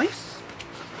Turquoise.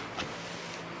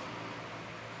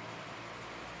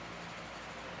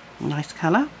 Nice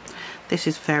colour. This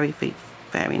is very,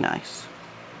 very nice.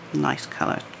 Nice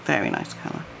colour. Very nice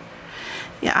colour.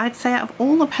 Yeah, I'd say out of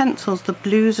all the pencils, the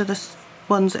blues are the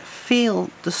ones that feel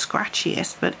the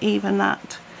scratchiest, but even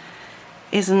that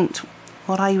isn't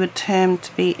what I would term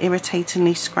to be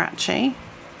irritatingly scratchy.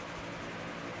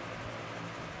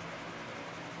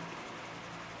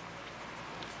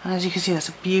 And as you can see, that's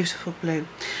a beautiful blue.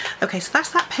 Okay, so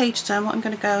that's that page done. What I'm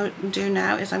going to go and do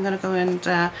now is I'm going to go and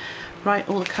write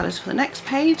all the colours for the next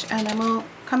page, and then we'll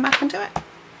come back and do it.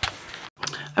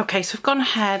 Okay, so I've gone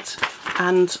ahead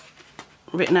and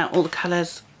written out all the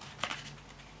colours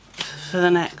for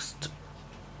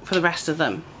the rest of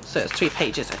them. So it's 3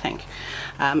 pages, I think.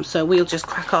 So we'll just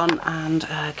crack on and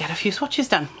get a few swatches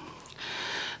done.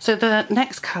 So the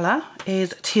next colour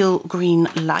is Teal Green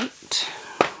Light.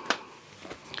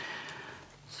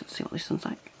 Let's see what this one's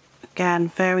like. Again,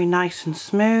 very nice and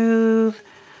smooth.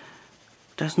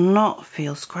 Does not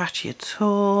feel scratchy at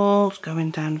all. It's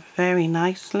going down very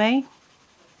nicely,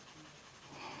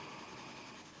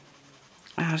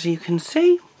 as you can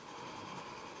see.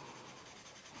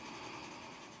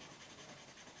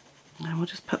 And we'll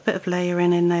just put a bit of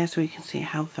layering in there so we can see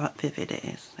how vivid it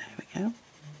is. There we go.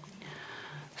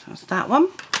 So that's that one.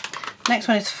 Next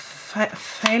one is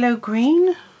Phthalo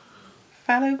Green.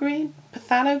 Phthalo Green?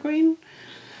 Phthalo Green?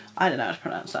 I don't know how to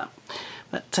pronounce that.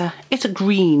 But it's a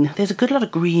green. There's a good lot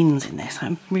of greens in this.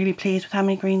 I'm really pleased with how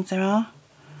many greens there are.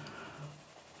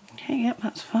 Okay, yep,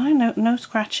 that's fine. No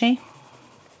scratchy.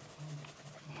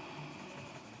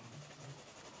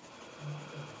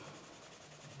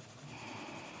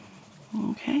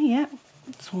 Okay, yep.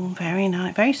 It's all very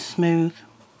nice, very smooth.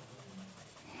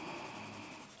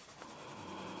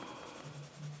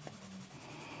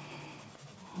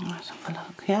 Let's have a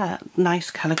look. Yeah,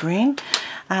 nice colour green.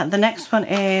 The next one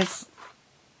is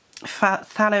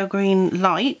Phthalo Green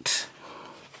Light.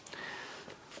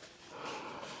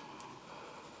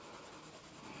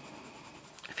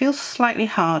 It feels slightly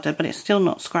harder, but it's still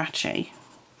not scratchy.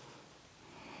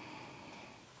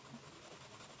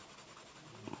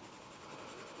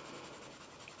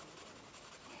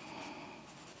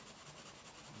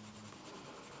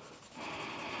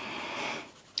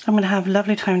 I'm going to have a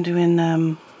lovely time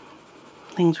doing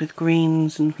things with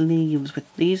greens and leaves with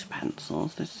these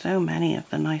pencils. There's so many of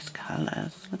the nice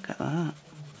colours. Look at that.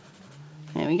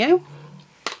 There we go.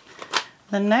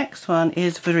 The next one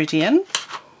is Viridian.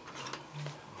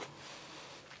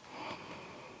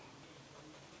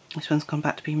 This one's gone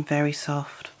back to being very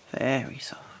soft. Very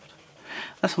soft.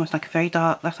 That's almost like a very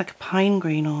dark, that's like a pine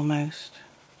green almost.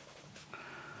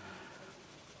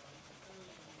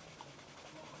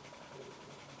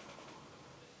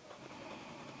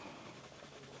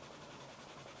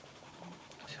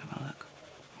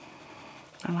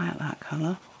 I like that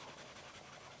colour.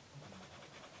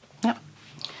 Yep.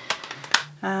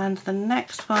 And the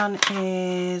next one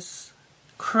is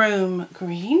Chrome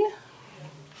Green.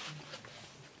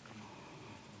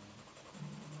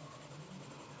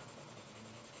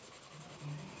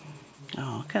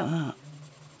 Oh, look at that.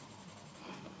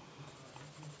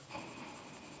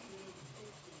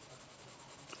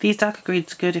 These darker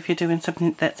greens are good if you're doing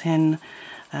something that's in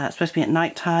supposed to be at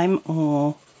night time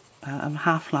or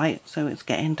half light, so it's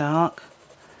getting dark.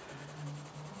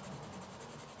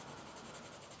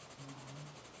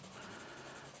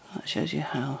 That shows you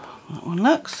how that one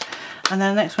looks. And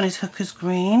then the next one is Hooker's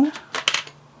Green.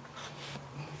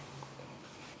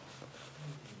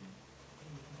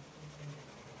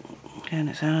 Again,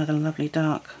 it's another lovely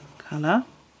dark colour.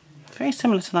 Very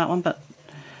similar to that one, but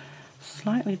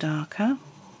slightly darker.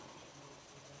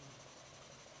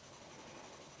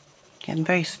 Again,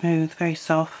 very smooth, very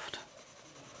soft.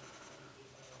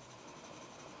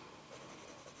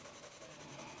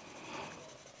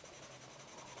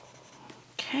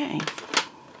 Okay.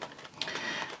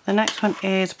 The next one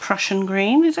is Prussian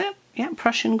Green, is it? Yeah,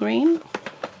 Prussian Green.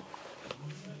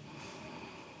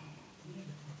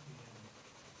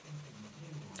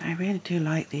 I really do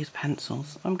like these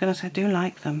pencils. I'm going to say I do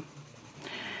like them.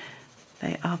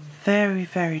 They are very,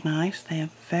 very nice. They are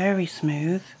very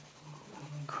smooth,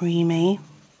 creamy.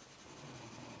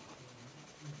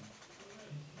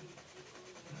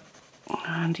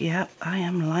 And yeah, I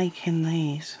am liking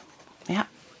these. Yeah,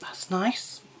 that's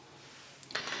nice.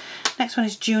 Next one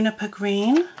is Juniper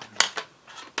Green.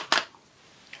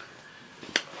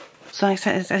 So like I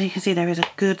said, as you can see, there is a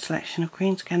good selection of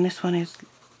greens. Again, this one is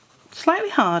slightly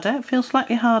harder. It feels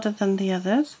slightly harder than the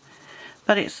others,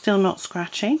 but it's still not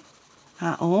scratchy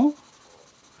at all.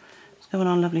 It's going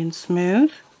on lovely and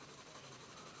smooth.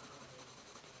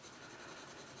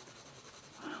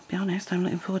 I'll be honest, I'm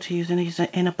looking forward to using these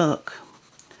in a book.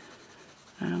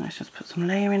 And let's just put some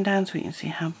layering down so we can see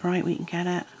how bright we can get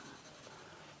it.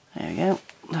 There we go.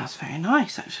 That's very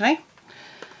nice, actually.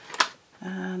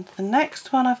 And the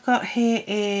next one I've got here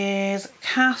is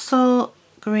Castle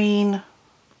Green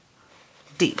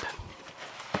Deep.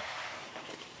 I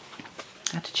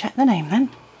had to check the name then.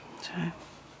 So,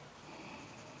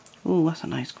 ooh, that's a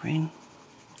nice green.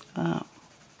 Oh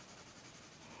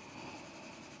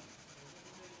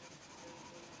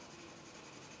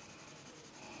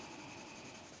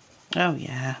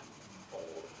yeah.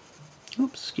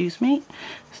 Oops, excuse me.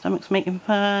 Stomach's making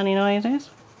funny noises.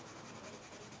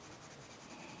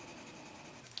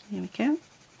 Here we go.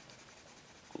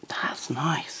 That's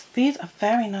nice. These are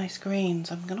very nice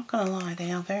greens. I'm not going to lie,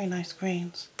 they are very nice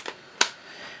greens.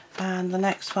 And the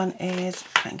next one is,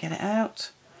 if I can get it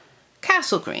out,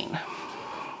 Castle Green.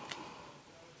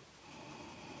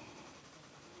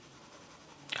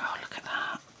 Oh, look at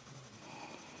that.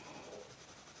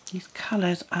 These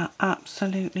colours are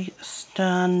absolutely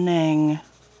stunning.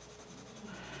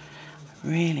 I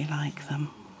really like them.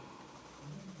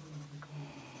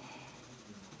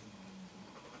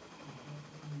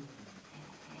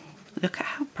 Look at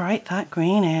how bright that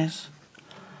green is.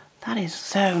 That is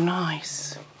so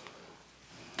nice.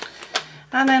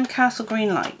 And then Castle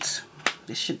Green Light.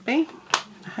 This should be,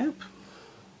 I hope.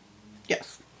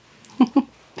 Yes.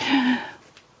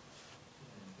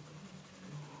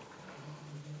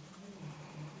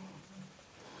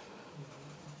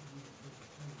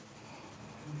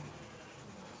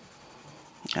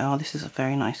 Oh, this is a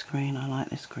very nice green. I like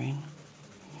this green.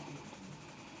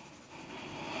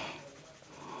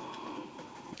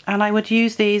 And I would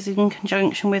use these in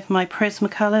conjunction with my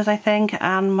Prismacolors, I think,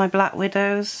 and my Black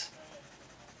Widows.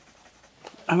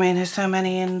 I mean, there's so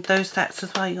many in those sets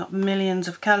as well. You've got millions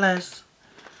of colours.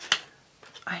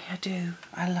 I do.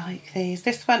 I like these.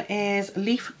 This one is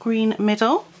Leaf Green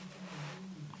Middle.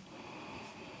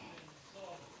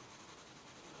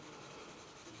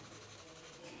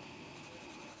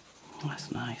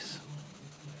 That's nice.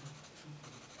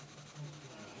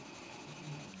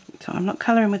 So I'm not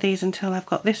colouring with these until I've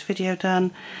got this video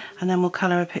done, and then we'll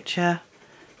colour a picture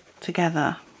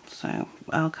together. So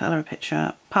I'll colour a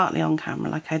picture partly on camera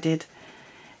like I did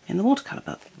in the watercolour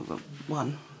book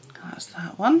one. That's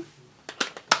that one.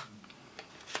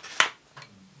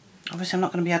 Obviously I'm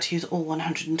not going to be able to use all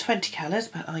 120 colours,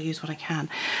 but I'll use what I can.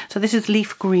 So this is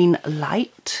Leaf Green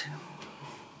Light.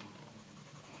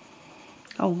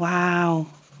 Oh wow,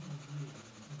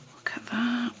 look at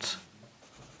that.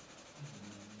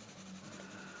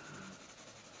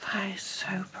 That is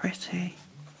so pretty.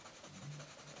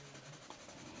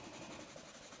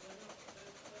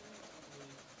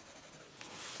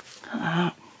 Look at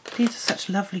that. These are such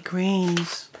lovely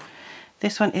greens.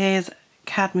 This one is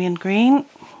Cadmium Green.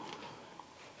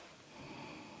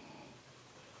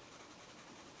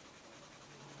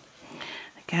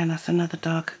 Again, that's another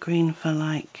darker green for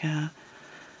like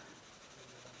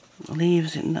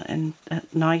leaves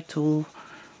at night or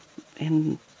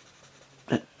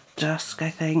at dusk, I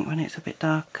think, when it's a bit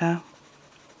darker.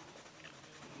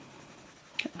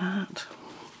 Look at that.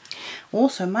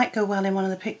 Also, might go well in one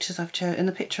of the pictures I've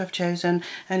chosen,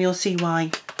 and you'll see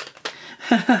why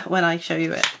when I show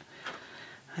you it.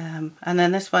 And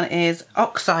then this one is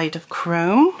Oxide of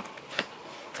Chrome.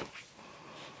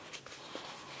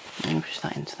 I'm going to push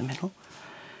that into the middle.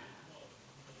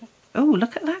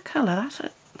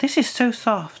 This is so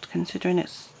soft, considering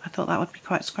it's, I thought that would be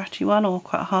quite a scratchy one or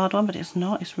quite a hard one, but it's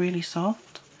not. It's really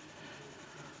soft.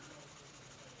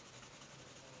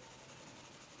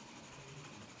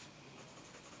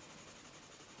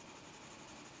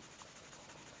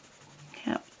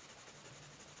 Yep.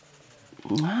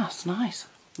 Ah, it's nice.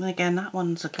 And again, that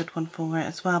one's a good one for it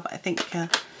as well, but I think the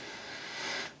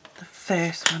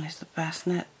first one is the best,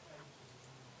 isn't it?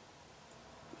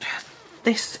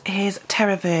 This is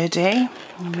Terra Verde.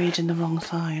 I'm reading the wrong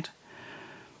side.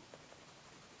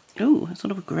 Ooh, it's sort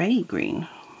of a grey green.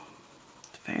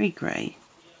 It's very grey.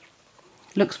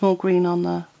 Looks more green on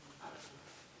the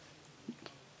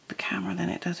camera than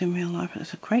it does in real life, but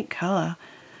it's a great colour.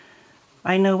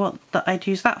 I know what I'd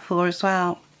use that for as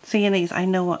well. Seeing these, I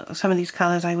know what some of these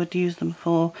colours I would use them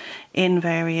for in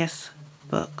various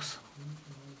books.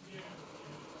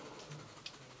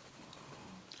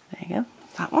 There you go,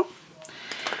 that one.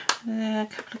 A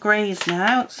couple of greys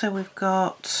now. So we've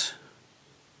got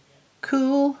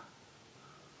Cool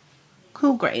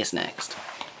Greys next.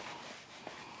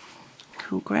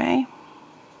 Cool Grey.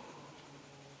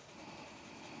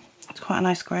 It's quite a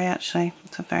nice grey actually.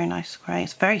 It's a very nice grey.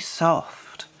 It's very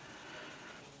soft.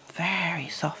 Very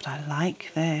soft. I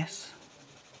like this.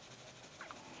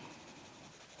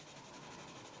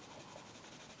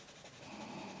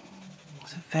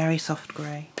 It's a very soft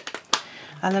grey.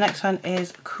 And the next one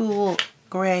is Cool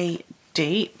Grey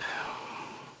Deep.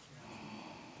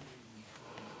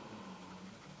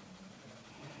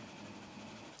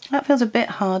 That feels a bit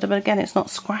harder, but again, it's not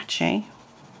scratchy.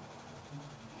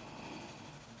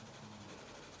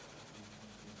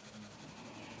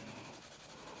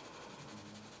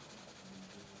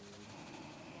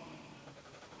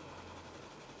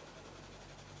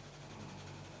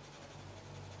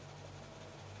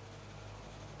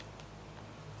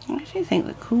 I actually think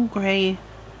the Cool Grey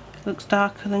looks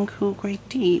darker than Cool Grey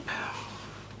Deep.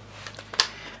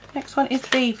 Next one is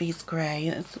Baby's Grey.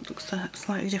 It looks a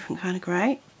slightly different kind of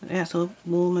grey. Yeah, it's a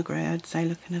warmer grey, I'd say,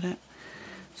 looking at it.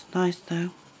 It's nice though.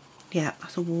 Yeah,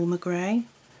 that's a warmer grey.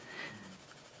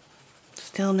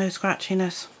 Still no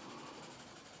scratchiness.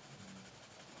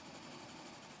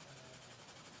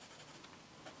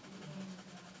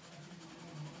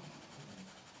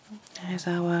 There's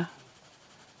our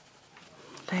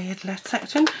layered left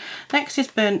section. Next is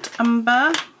Burnt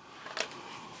Umber.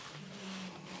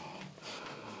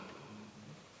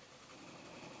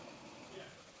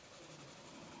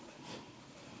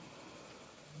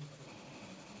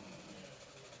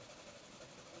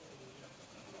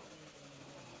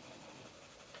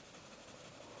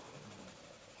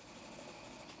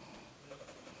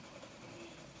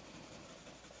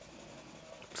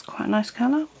 It's quite a nice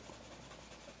colour.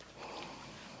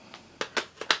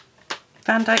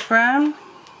 Van Dyke Brown.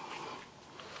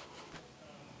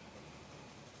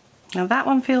 Now that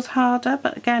one feels harder,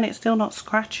 but again it's still not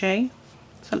scratchy.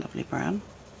 It's a lovely brown.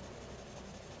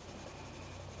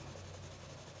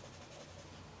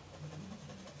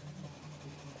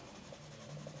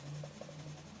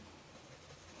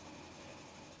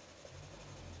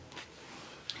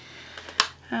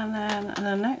 And then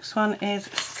the next one is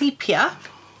Sepia.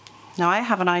 Now I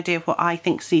have an idea of what I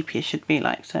think sepia should be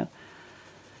like, so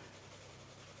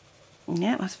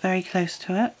yeah, that's very close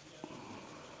to it.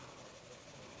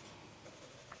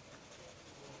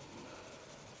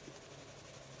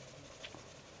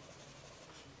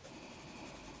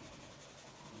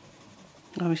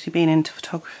 Obviously, being into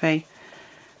photography,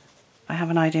 I have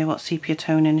an idea what sepia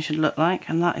toning should look like,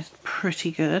 and that is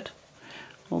pretty good.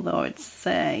 Although I'd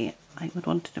say I would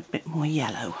want it a bit more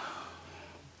yellow.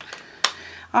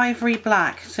 Ivory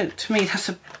Black. So to me that's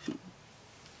a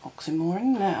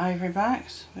oxymoron, isn't it? Ivory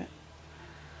Blacks. But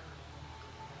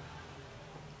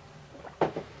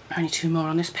only two more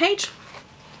on this page.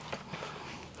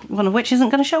 One of which isn't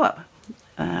going to show up.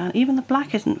 Even the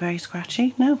black isn't very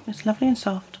scratchy. No, it's lovely and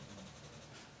soft.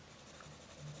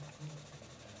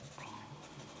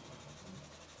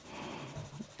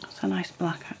 It's a nice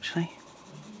black actually.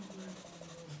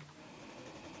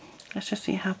 Let's just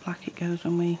see how black it goes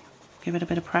when we give it a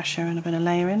bit of pressure and a bit of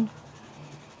layering.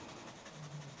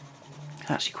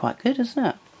 It's actually quite good, isn't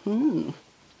it?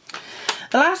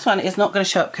 The last one is not going to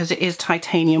show up because it is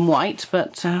titanium white,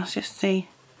 but let's just see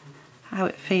how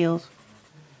it feels.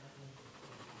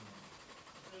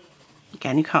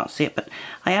 Again, you can't see it, but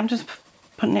I am just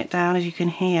putting it down, as you can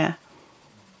hear,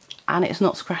 and it's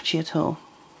not scratchy at all,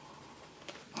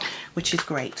 which is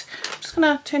great. I'm just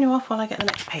going to turn you off while I get the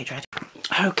next page ready.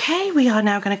 Okay, we are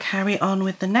now going to carry on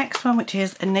with the next one, which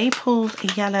is a Naples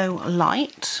Yellow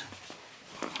Light.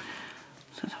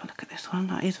 So let's have a look at this one.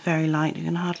 That is very light, you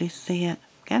can hardly see it.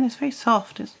 Again, it's very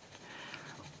soft. It's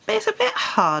a it's a bit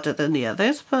harder than the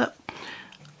others, but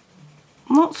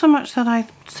not so much that I'd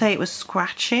say it was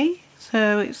scratchy.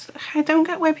 So I don't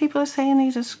get where people are saying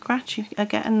these are scratchy, are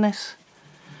getting this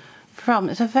from.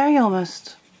 It's a very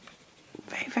almost,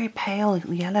 very pale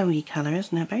yellowy colour,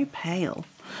 isn't it? Very pale.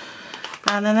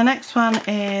 And then the next one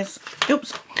is,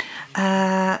 oops,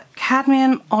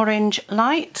 Cadmium Orange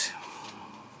Light.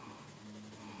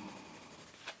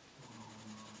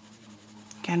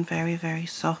 Again, very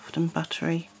soft and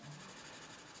buttery.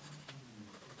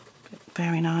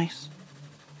 Very nice.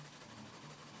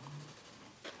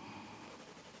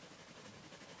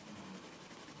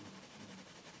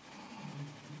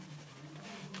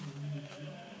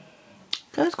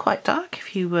 Goes quite dark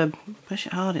if you push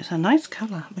it hard. It's a nice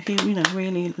colour if you know,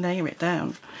 really layer it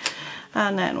down.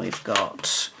 And then we've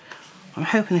got, I'm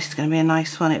hoping this is going to be a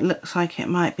nice one. It looks like it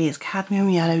might be. It's Cadmium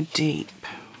Yellow Deep.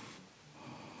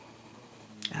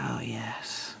 Oh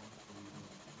yes.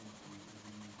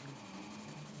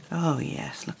 Oh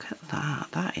yes, look at that.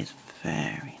 That is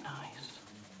very nice.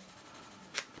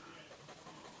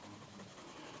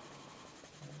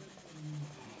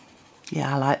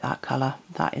 Yeah, I like that colour.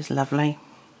 That is lovely.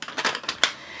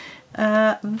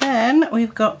 Then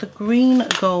we've got the Green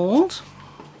Gold.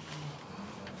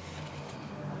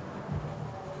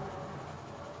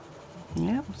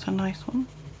 Yeah, that's a nice one.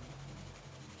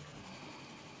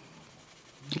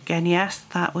 Again, yes,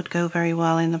 that would go very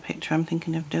well in the picture I'm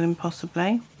thinking of doing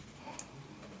possibly.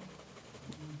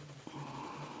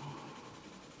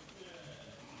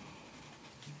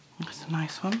 That's a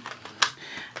nice one.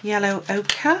 Yellow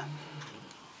Ochre.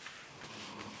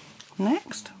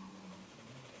 Next.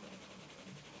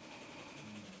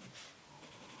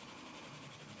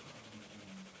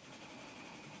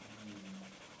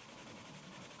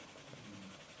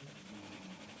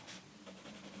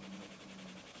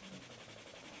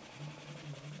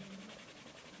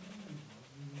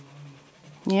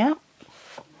 Yeah.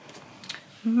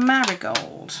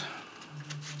 Marigold.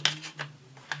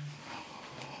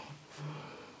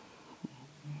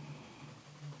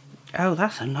 Oh,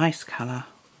 that's a nice colour.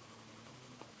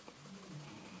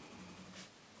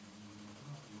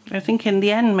 I think in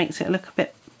the end makes it look a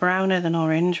bit browner than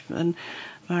orange, and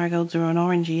marigolds are an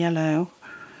orangey yellow.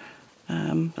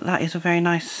 But that is a very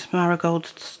nice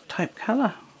marigold type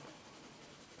colour.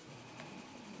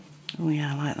 Oh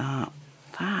yeah, I like that.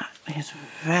 That is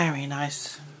very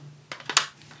nice.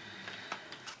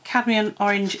 Cadmium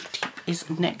Orange Deep is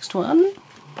the next one.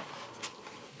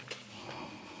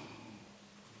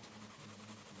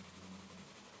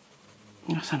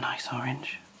 That's a nice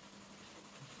orange.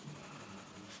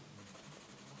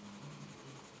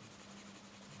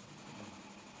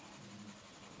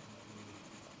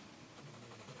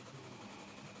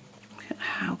 Look at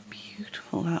how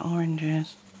beautiful that orange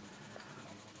is.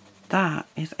 That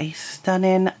is a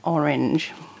stunning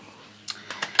orange.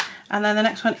 And then the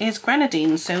next one is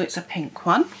Grenadine, so it's a pink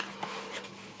one.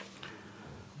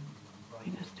 Let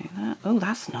me just do that. Oh,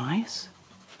 that's nice.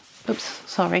 Oops,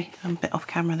 sorry, I'm a bit off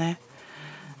camera there.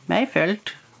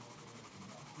 Mayfield.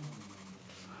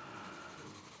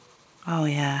 Oh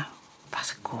yeah,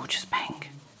 that's a gorgeous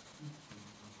pink.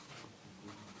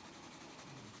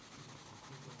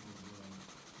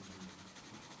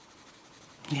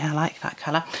 Yeah, I like that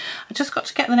colour. I just got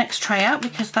to get the next tray out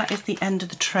because that is the end of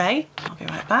the tray. I'll be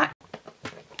right back.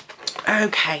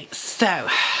 Okay, so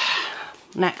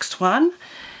next one.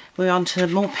 We're on to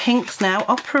more pinks now.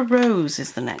 Opera Rose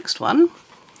is the next one.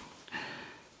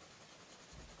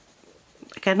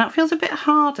 Again, that feels a bit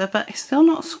harder, but it's still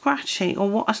not scratchy, or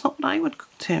what? It's not what I would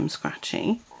term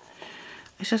scratchy.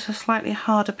 It's just a slightly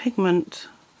harder pigment.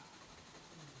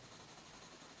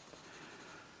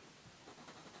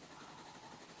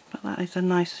 But that is a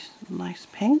nice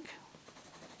pink.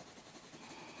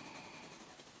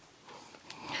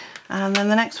 And then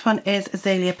the next one is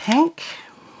Azalea Pink.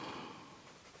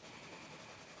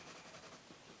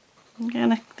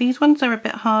 Again, these ones are a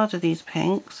bit harder, these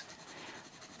pinks.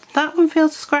 That one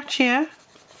feels scratchier.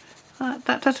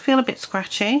 That does feel a bit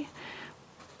scratchy.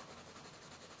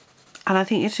 And I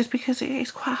think it's just because it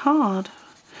is quite hard,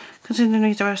 considering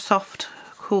these are a soft,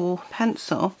 cool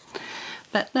pencil.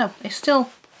 But no,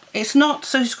 it's not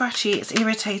so scratchy. It's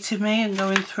irritated me and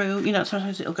going through, you know,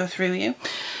 sometimes it'll go through you.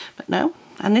 But no.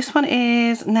 And this one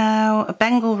is now a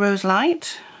Bengal Rose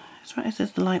Light. That's right, this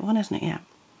is the light one, isn't it? Yeah.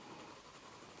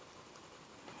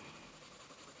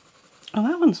 Oh,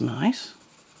 that one's nice.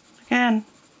 Again,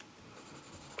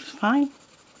 it's fine.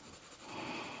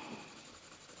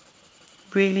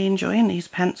 Really enjoying these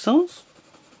pencils.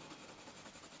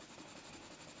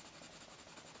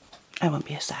 I won't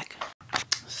be a sec.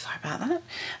 So, Sorry about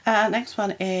that. Next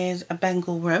one is a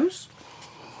Bengal Rose.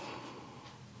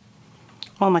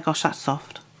 Oh my gosh, that's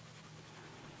soft.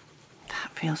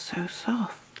 That feels so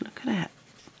soft. Look at it.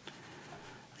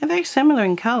 They're very similar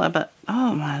in colour, but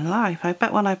oh my life, I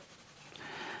bet when I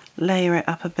layer it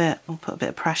up a bit or put a bit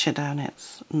of pressure down,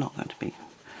 it's not going to be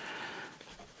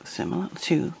similar,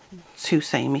 too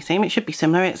samey. It should be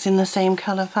similar, it's in the same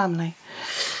colour family.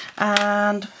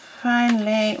 And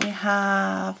finally we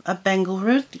have a Bengal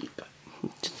Rose Deep.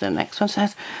 The next one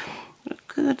says a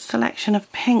good selection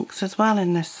of pinks as well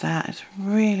in this set. It's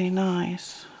really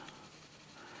nice.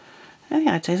 The only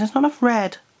thing I'd say is there's not enough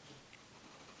red.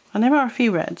 And there are a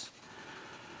few reds.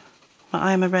 But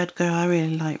I am a red girl, I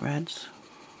really like reds.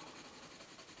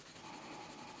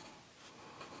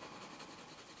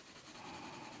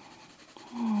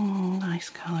 Nice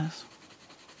colours.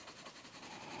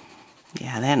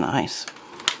 Yeah, they're nice.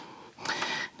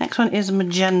 Next one is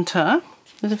magenta.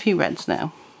 There's a few reds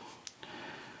now.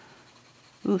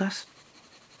 Ooh, that's...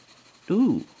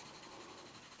 Ooh.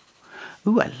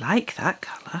 Ooh, I like that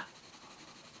colour.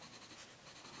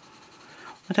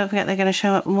 I don't forget they're going to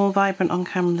show up more vibrant on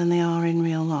camera than they are in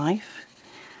real life.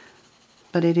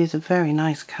 But it is a very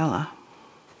nice colour.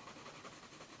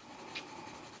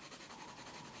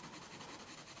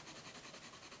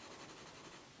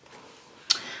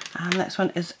 And the next one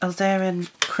is Alizarin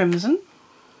Crimson.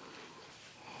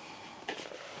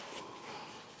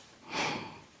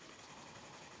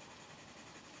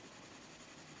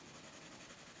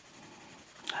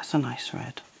 That's a nice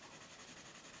red.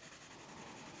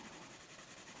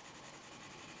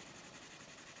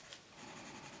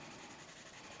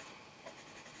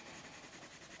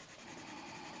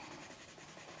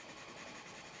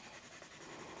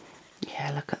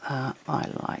 Yeah, look at that. I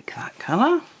like that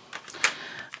colour.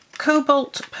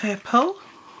 Cobalt Purple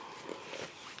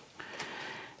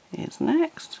is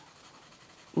next.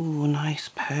 Ooh, nice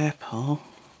purple.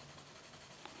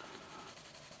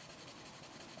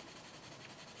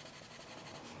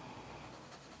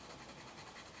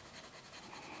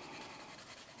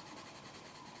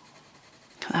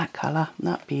 Look at that colour,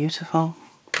 that's beautiful.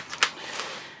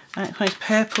 Next one is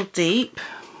Purple Deep.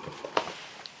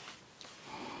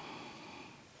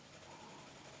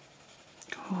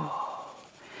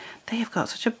 They have got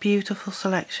such a beautiful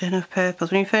selection of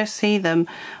purples. When you first see them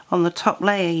on the top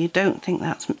layer, you don't think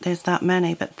there's that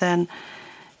many, but then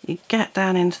you get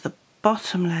down into the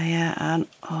bottom layer and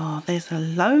oh, there's a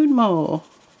load more.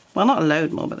 Well, not a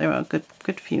load more, but there are a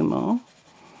good few more.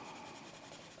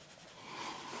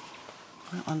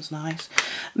 That one's nice.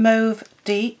 Mauve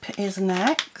Deep is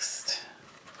next.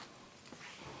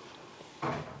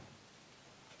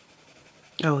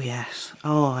 Oh yes,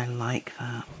 oh I like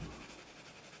that.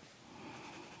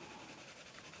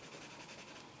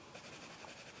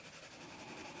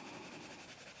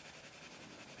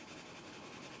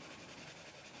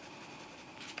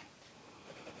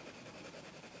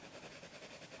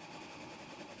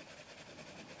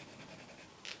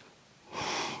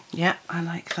 Yeah, I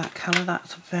like that colour,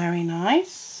 that's very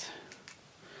nice.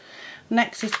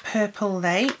 Next is Purple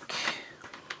Lake.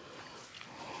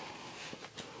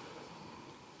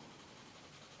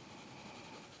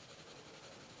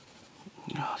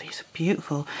 Oh, these are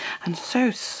beautiful and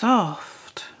so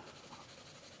soft.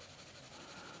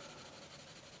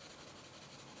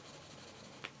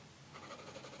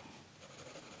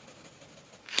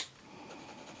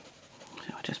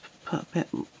 So I'll just put a bit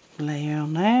layer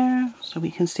on there so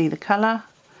we can see the colour.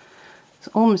 It's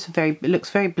almost it looks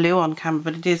very blue on camera,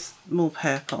 but it is more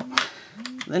purple.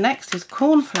 The next is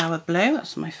Cornflower Blue.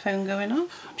 That's my phone going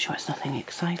off. I'm sure it's nothing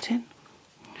exciting.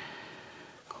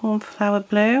 Cornflower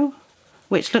Blue,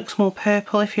 which looks more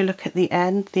purple if you look at the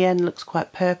end. The end looks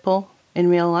quite purple in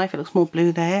real life. It looks more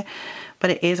blue there,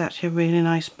 but it is actually a really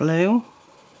nice blue.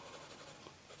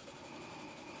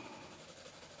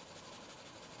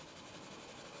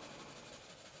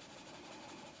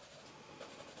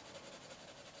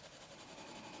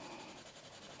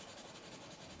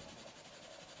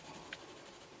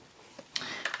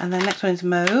 And then next one is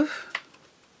Mauve,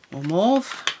 or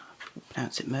Mauve,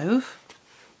 pronounce it Mauve.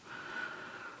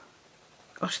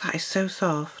 Gosh, that is so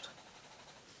soft.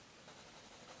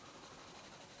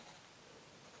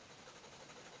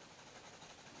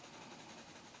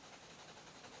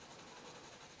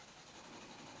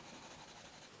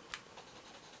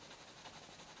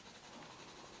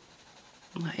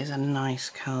 That is a nice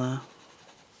colour.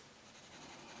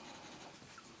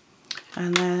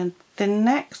 And then the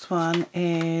next one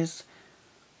is,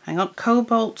 hang on,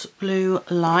 Cobalt Blue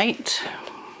Light.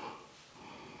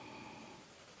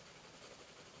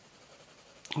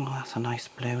 Oh, that's a nice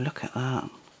blue, look at that.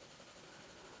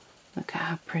 Look at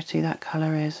how pretty that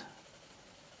colour is.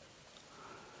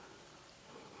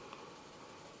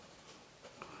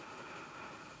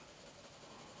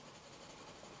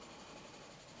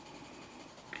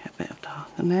 Get a bit of dark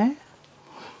in there.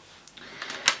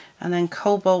 And then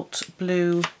Cobalt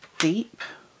Blue Deep.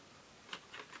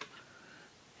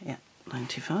 Yeah,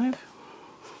 95.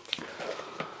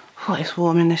 Oh, it's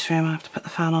warm in this room. I have to put the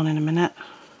fan on in a minute.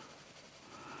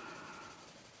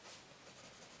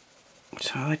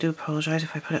 So I do apologise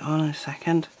if I put it on in a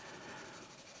second.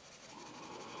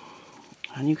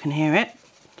 And you can hear it,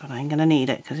 but I ain't going to need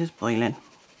it because it's boiling.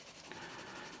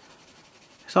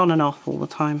 It's on and off all the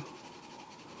time.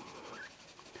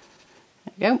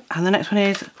 There we go. And the next one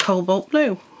is Cobalt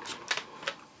Blue.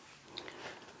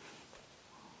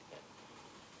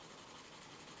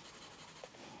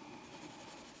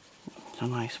 It's a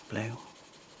nice blue.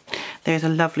 There's a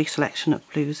lovely selection of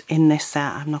blues in this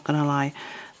set, I'm not going to lie.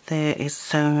 There is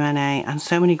so many, and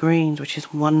so many greens, which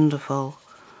is wonderful.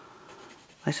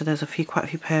 Like I said, there's quite a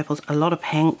few purples, a lot of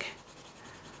pink,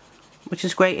 which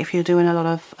is great if you're doing a lot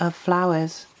of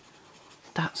flowers.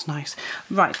 That's nice.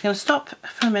 Right, I'm going to stop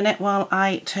for a minute while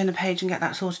I turn the page and get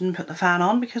that sorted and put the fan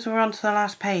on, because we're on to the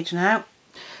last page now.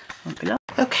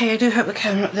 Okay, I do hope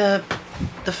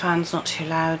the fan's not too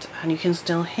loud and you can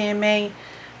still hear me.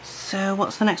 So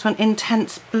what's the next one?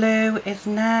 Intense Blue is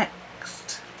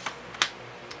next.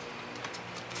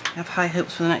 I have high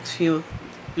hopes for the next few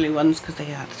blue ones because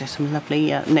there's some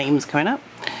lovely names coming up.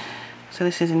 So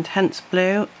this is Intense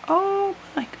Blue. Oh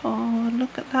my god,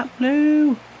 look at that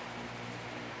blue.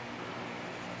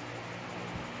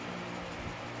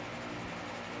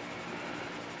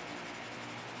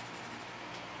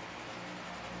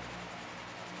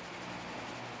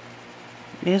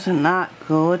 Isn't that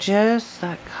gorgeous?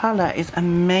 That colour is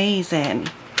amazing.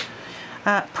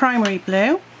 Primary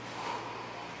Blue.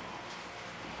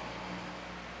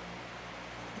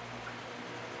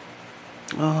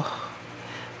 Oh,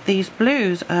 these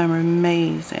blues are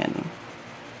amazing.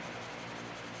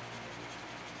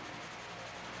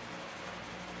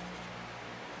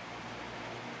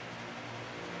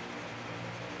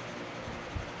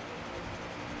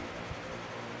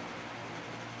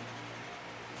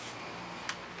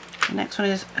 The next one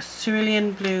is a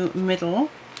Cerulean Blue Middle.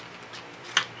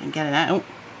 And get it out.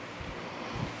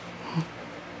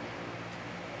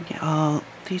 Yeah, oh,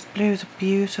 these blues are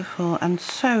beautiful and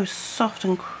so soft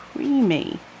and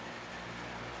creamy.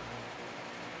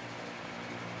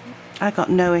 I got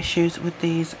no issues with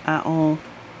these at all.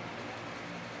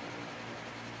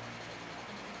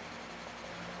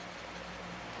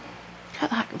 Look at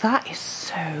that, that is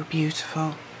so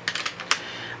beautiful.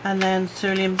 And then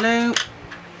Cerulean Blue.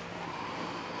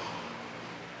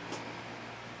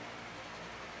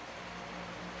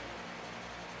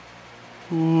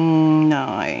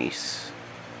 Nice.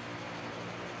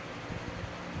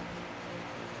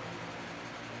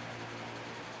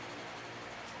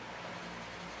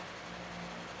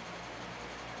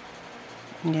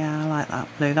 Yeah, I like that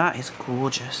blue. That is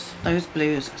gorgeous. Those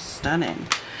blues are stunning.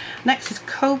 Next is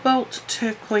Cobalt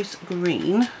Turquoise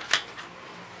Green.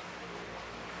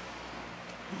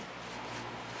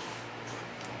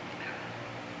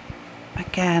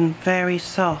 Again, very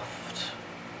soft.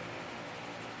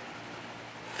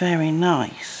 Very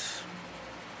nice.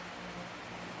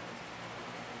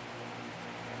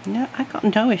 No, I got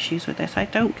no issues with this. I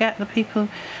don't get the people,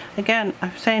 again,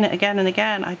 I'm saying it again and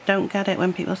again, I don't get it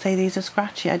when people say these are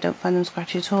scratchy. I don't find them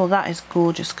scratchy at all. That is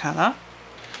gorgeous colour.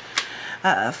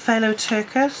 Phthalo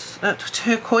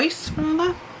turquoise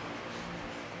rather.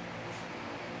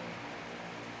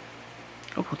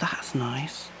 Oh, that's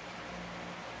nice.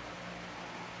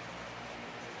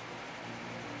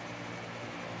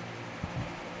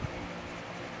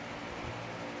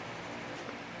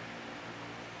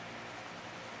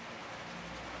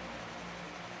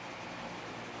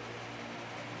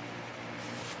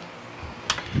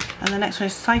 And the next one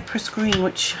is Cypress Green,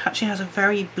 which actually has a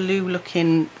very blue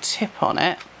looking tip on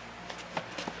it.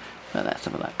 But let's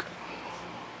have a look.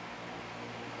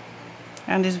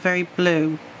 And is very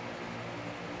blue.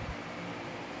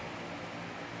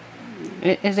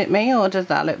 Is it me, or does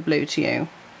that look blue to you?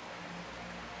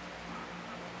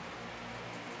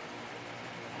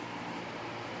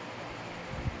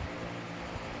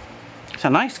 It's a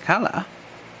nice colour.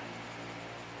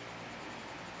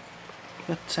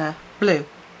 But blue.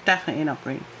 Definitely not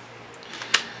green.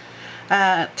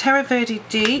 Terra Verde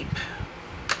Deep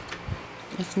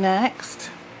is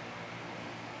next.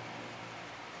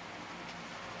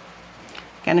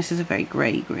 Again, this is a very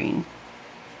grey green.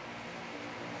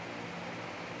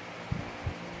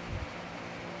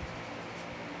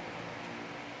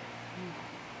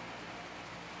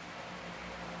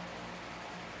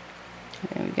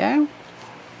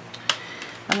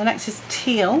 And the next is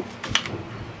teal.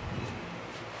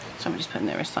 Somebody's putting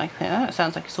their recycling out. It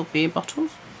sounds like it's all beer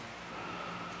bottles.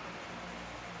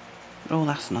 Oh,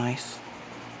 that's nice.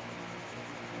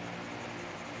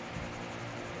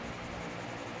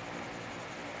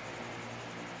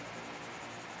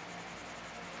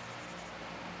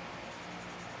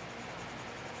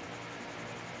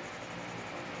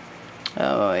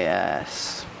 Oh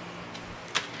yes.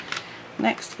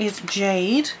 Next is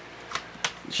jade.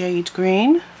 Jade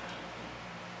green.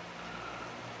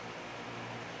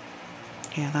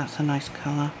 Yeah, that's a nice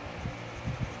colour.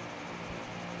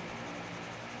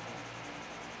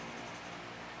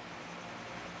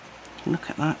 Look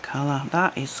at that colour.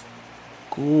 That is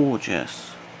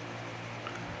gorgeous.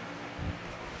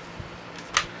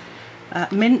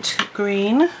 Mint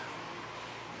green.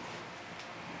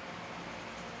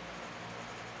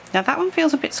 Now that one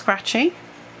feels a bit scratchy,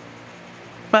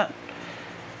 but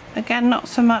again, not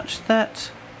so much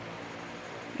that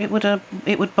it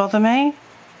would bother me.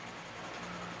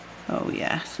 Oh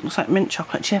yes, it looks like mint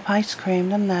chocolate chip ice cream,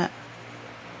 doesn't it?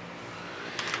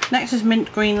 Next is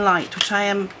mint green light, which I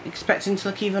am expecting to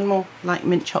look even more like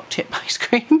mint chocolate chip ice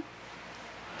cream.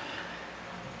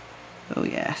 Oh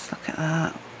yes, look at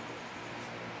that.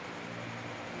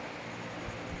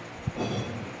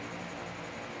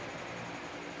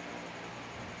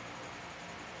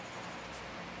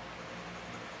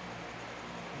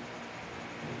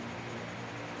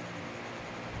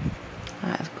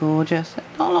 That is gorgeous.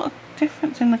 Not a lot of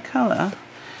difference in the colour,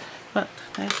 but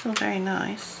they're still very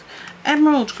nice.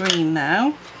 Emerald green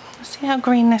now. Let's see how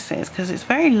green this is, because it's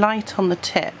very light on the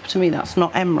tip. To me that's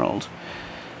not emerald.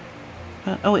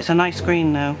 But oh, it's a nice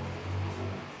green though.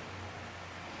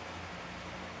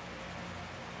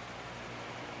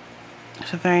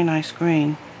 It's a very nice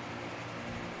green.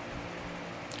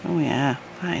 Oh yeah,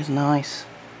 that is nice.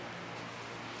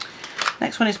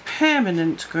 Next one is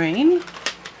permanent green.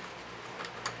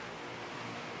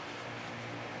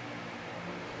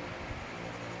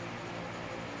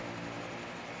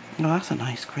 Oh, that's a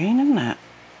nice green, isn't it?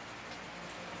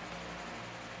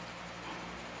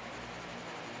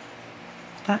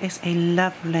 That is a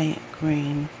lovely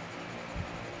green.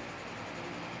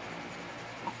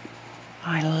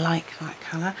 I like that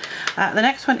colour. The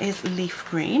next one is leaf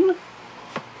green.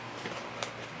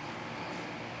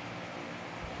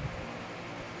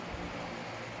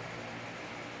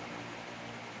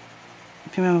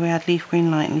 If you remember, we had leaf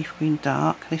green light and leaf green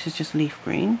dark. This is just leaf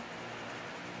green,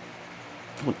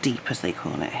 or deep as they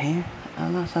call it here.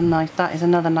 And that's a nice, that is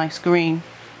another nice green.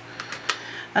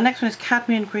 And next one is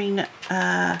cadmium green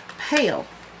pale.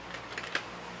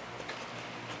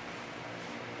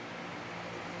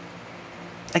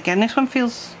 Again, this one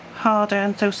feels harder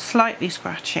and so slightly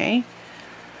scratchy.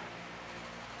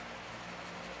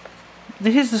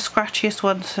 This is the scratchiest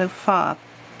one so far,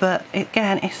 but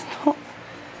again, it's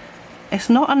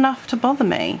not enough to bother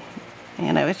me.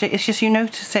 You know, it's just you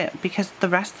notice it because the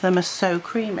rest of them are so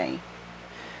creamy.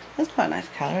 That's quite a nice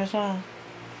colour as well.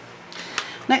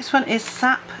 Next one is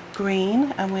sap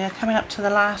green, and we are coming up to the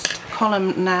last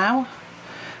column now.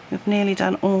 We've nearly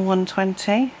done all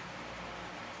 120.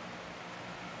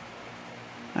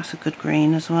 That's a good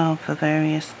green as well for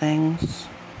various things.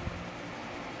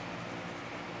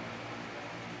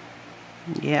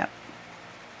 Yep.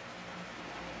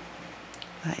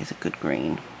 That is a good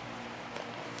green.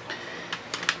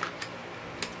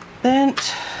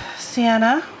 Burnt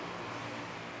sienna.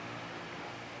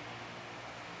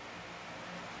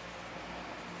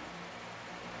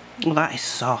 Well, that is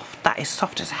soft. That is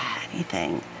soft as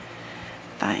anything.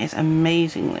 That is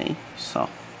amazingly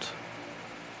soft.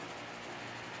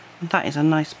 That is a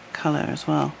nice colour as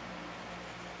well.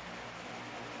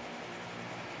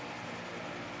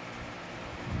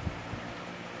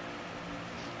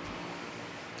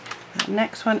 The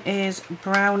next one is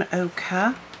brown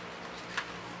ochre.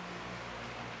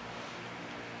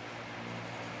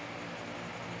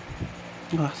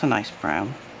 Oh, that's a nice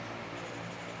brown.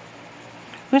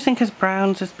 I always think of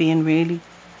browns as being really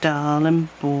dull and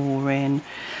boring,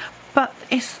 but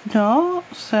it's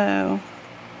not, so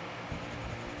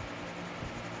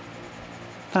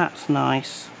that's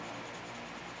nice.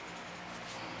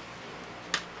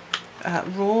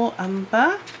 Raw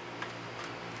umber.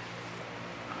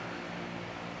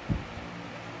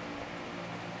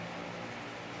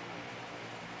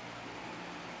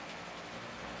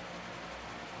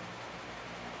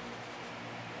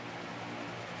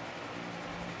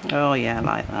 Oh yeah, I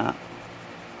like that.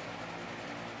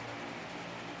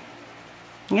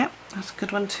 Yep, that's a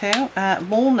good one too.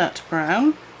 Walnut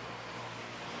brown.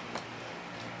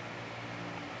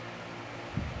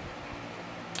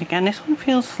 Again, this one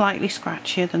feels slightly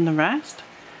scratchier than the rest,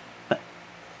 but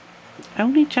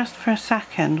only just for a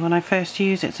second when I first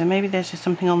use it, so maybe there's just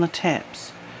something on the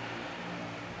tips.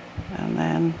 And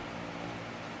then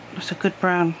it's a good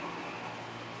brown.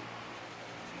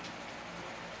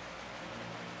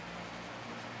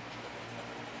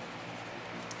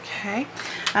 Okay,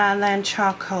 and then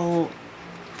charcoal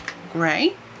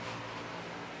grey.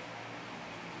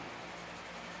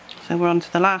 So we're on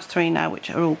to the last three now, which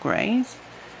are all greys.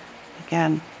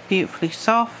 Again, beautifully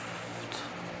soft.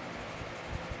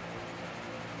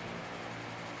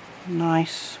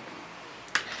 Nice.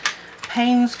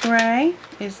 Payne's grey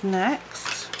is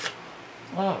next.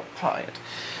 Oh, tired.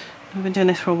 We've been doing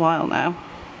this for a while now.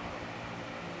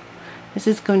 This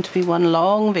is going to be one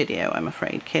long video, I'm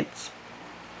afraid, kids.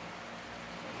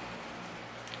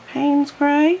 Payne's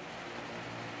grey.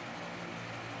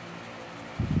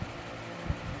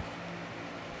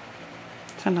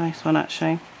 It's a nice one,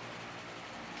 actually.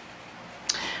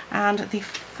 And the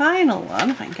final one,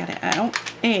 if I can get it out,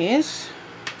 is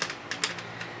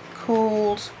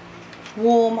called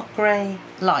Warm Grey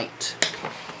Light.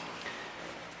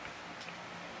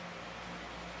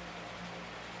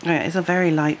 Oh, yeah, it's a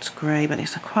very light grey, but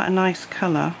it's quite a nice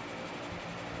colour.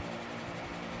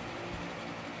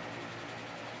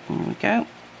 There we go.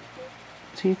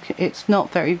 So it's not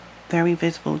very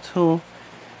visible at all,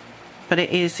 but it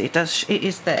is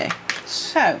there.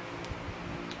 So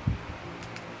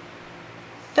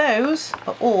those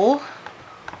are all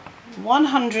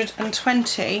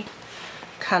 120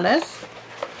 colours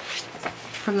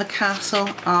from the Castle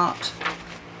Art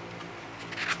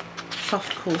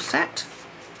Soft Core set.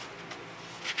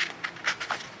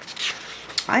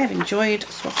 I have enjoyed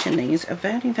swatching these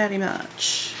very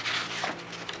much.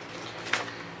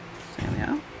 There we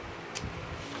are.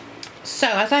 So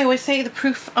as I always say, the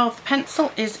proof of the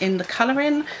pencil is in the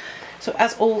colouring. So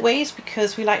as always,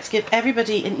 because we like to give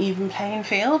everybody an even playing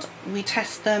field, we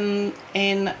test them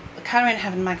in the Colouring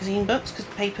Heaven magazine books because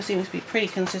the paper seems to be pretty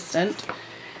consistent.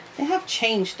 They have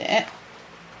changed it,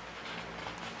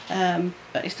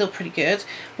 but it's still pretty good.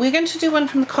 We're going to do one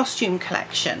from the costume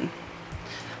collection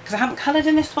because I haven't coloured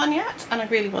in this one yet and I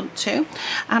really want to.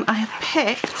 And I have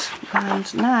picked,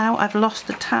 and now I've lost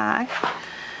the tag,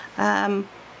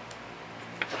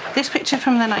 this picture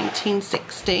from the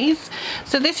 1960s.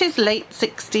 So this is late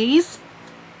 60s.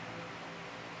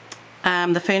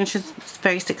 The furniture's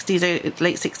very 60s,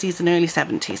 late 60s and early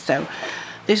 70s. So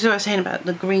this is what I was saying about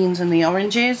the greens and the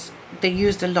oranges. They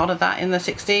used a lot of that in the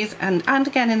 60s and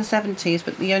again in the 70s,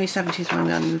 but the only 70s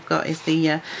one we've got is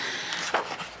the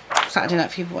Saturday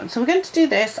Night Fever one. So we're going to do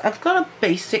this. I've got a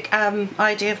basic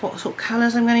idea of what sort of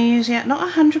colours I'm going to use yet.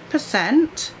 Not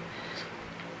 100%.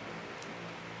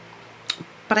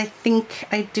 But I think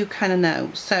I do kind of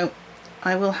know, so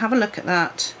I will have a look at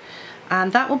that,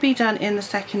 and that will be done in the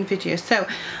second video. So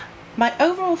my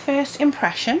overall first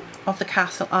impression of the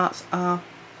Castle Arts are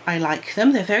I like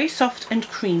them. They're very soft and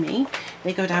creamy,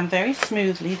 they go down very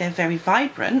smoothly, they're very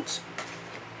vibrant.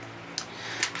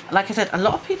 Like I said, a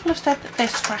lot of people have said that they're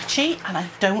scratchy and I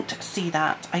don't see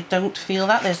that. I don't feel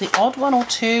that. There's the odd one or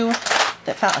two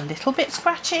that felt a little bit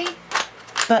scratchy,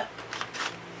 but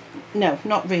no,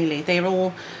 not really. They're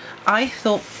all, I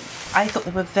thought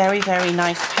they were very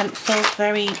nice pencils,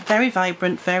 very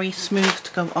vibrant, very smooth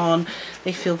to go on.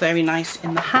 They feel very nice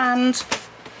in the hand,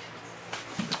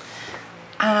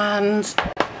 and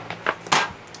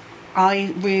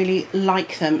I really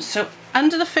like them. So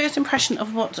under the first impression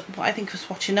of what I think of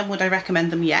swatching them, would I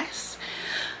recommend them? Yes,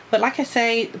 but like I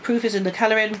say, the proof is in the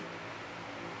colouring.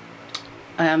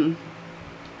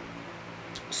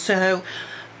 So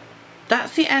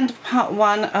that's the end of part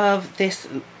one of this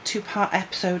two-part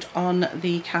episode on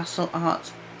the Castle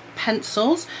Art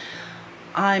pencils.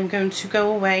 I'm going to go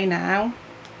away now,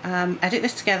 edit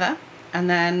this together, and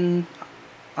then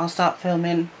I'll start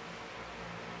filming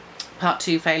part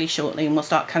two fairly shortly, and we'll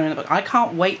start colouring the book. I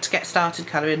can't wait to get started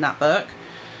colouring that book.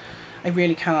 I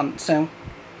really can't. So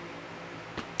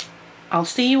I'll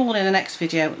see you all in the next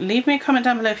video. Leave me a comment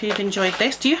down below if you've enjoyed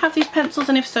this. Do you have these pencils,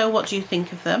 and if so, what do you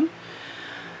think of them?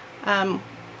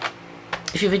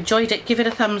 If you've enjoyed it, give it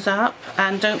a thumbs up,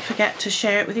 and don't forget to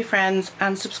share it with your friends,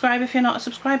 and subscribe if you're not a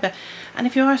subscriber. And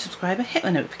if you are a subscriber, hit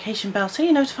the notification bell so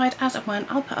you're notified as and when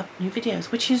I'll put up new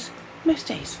videos, which is most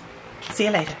days. See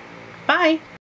you later. Bye.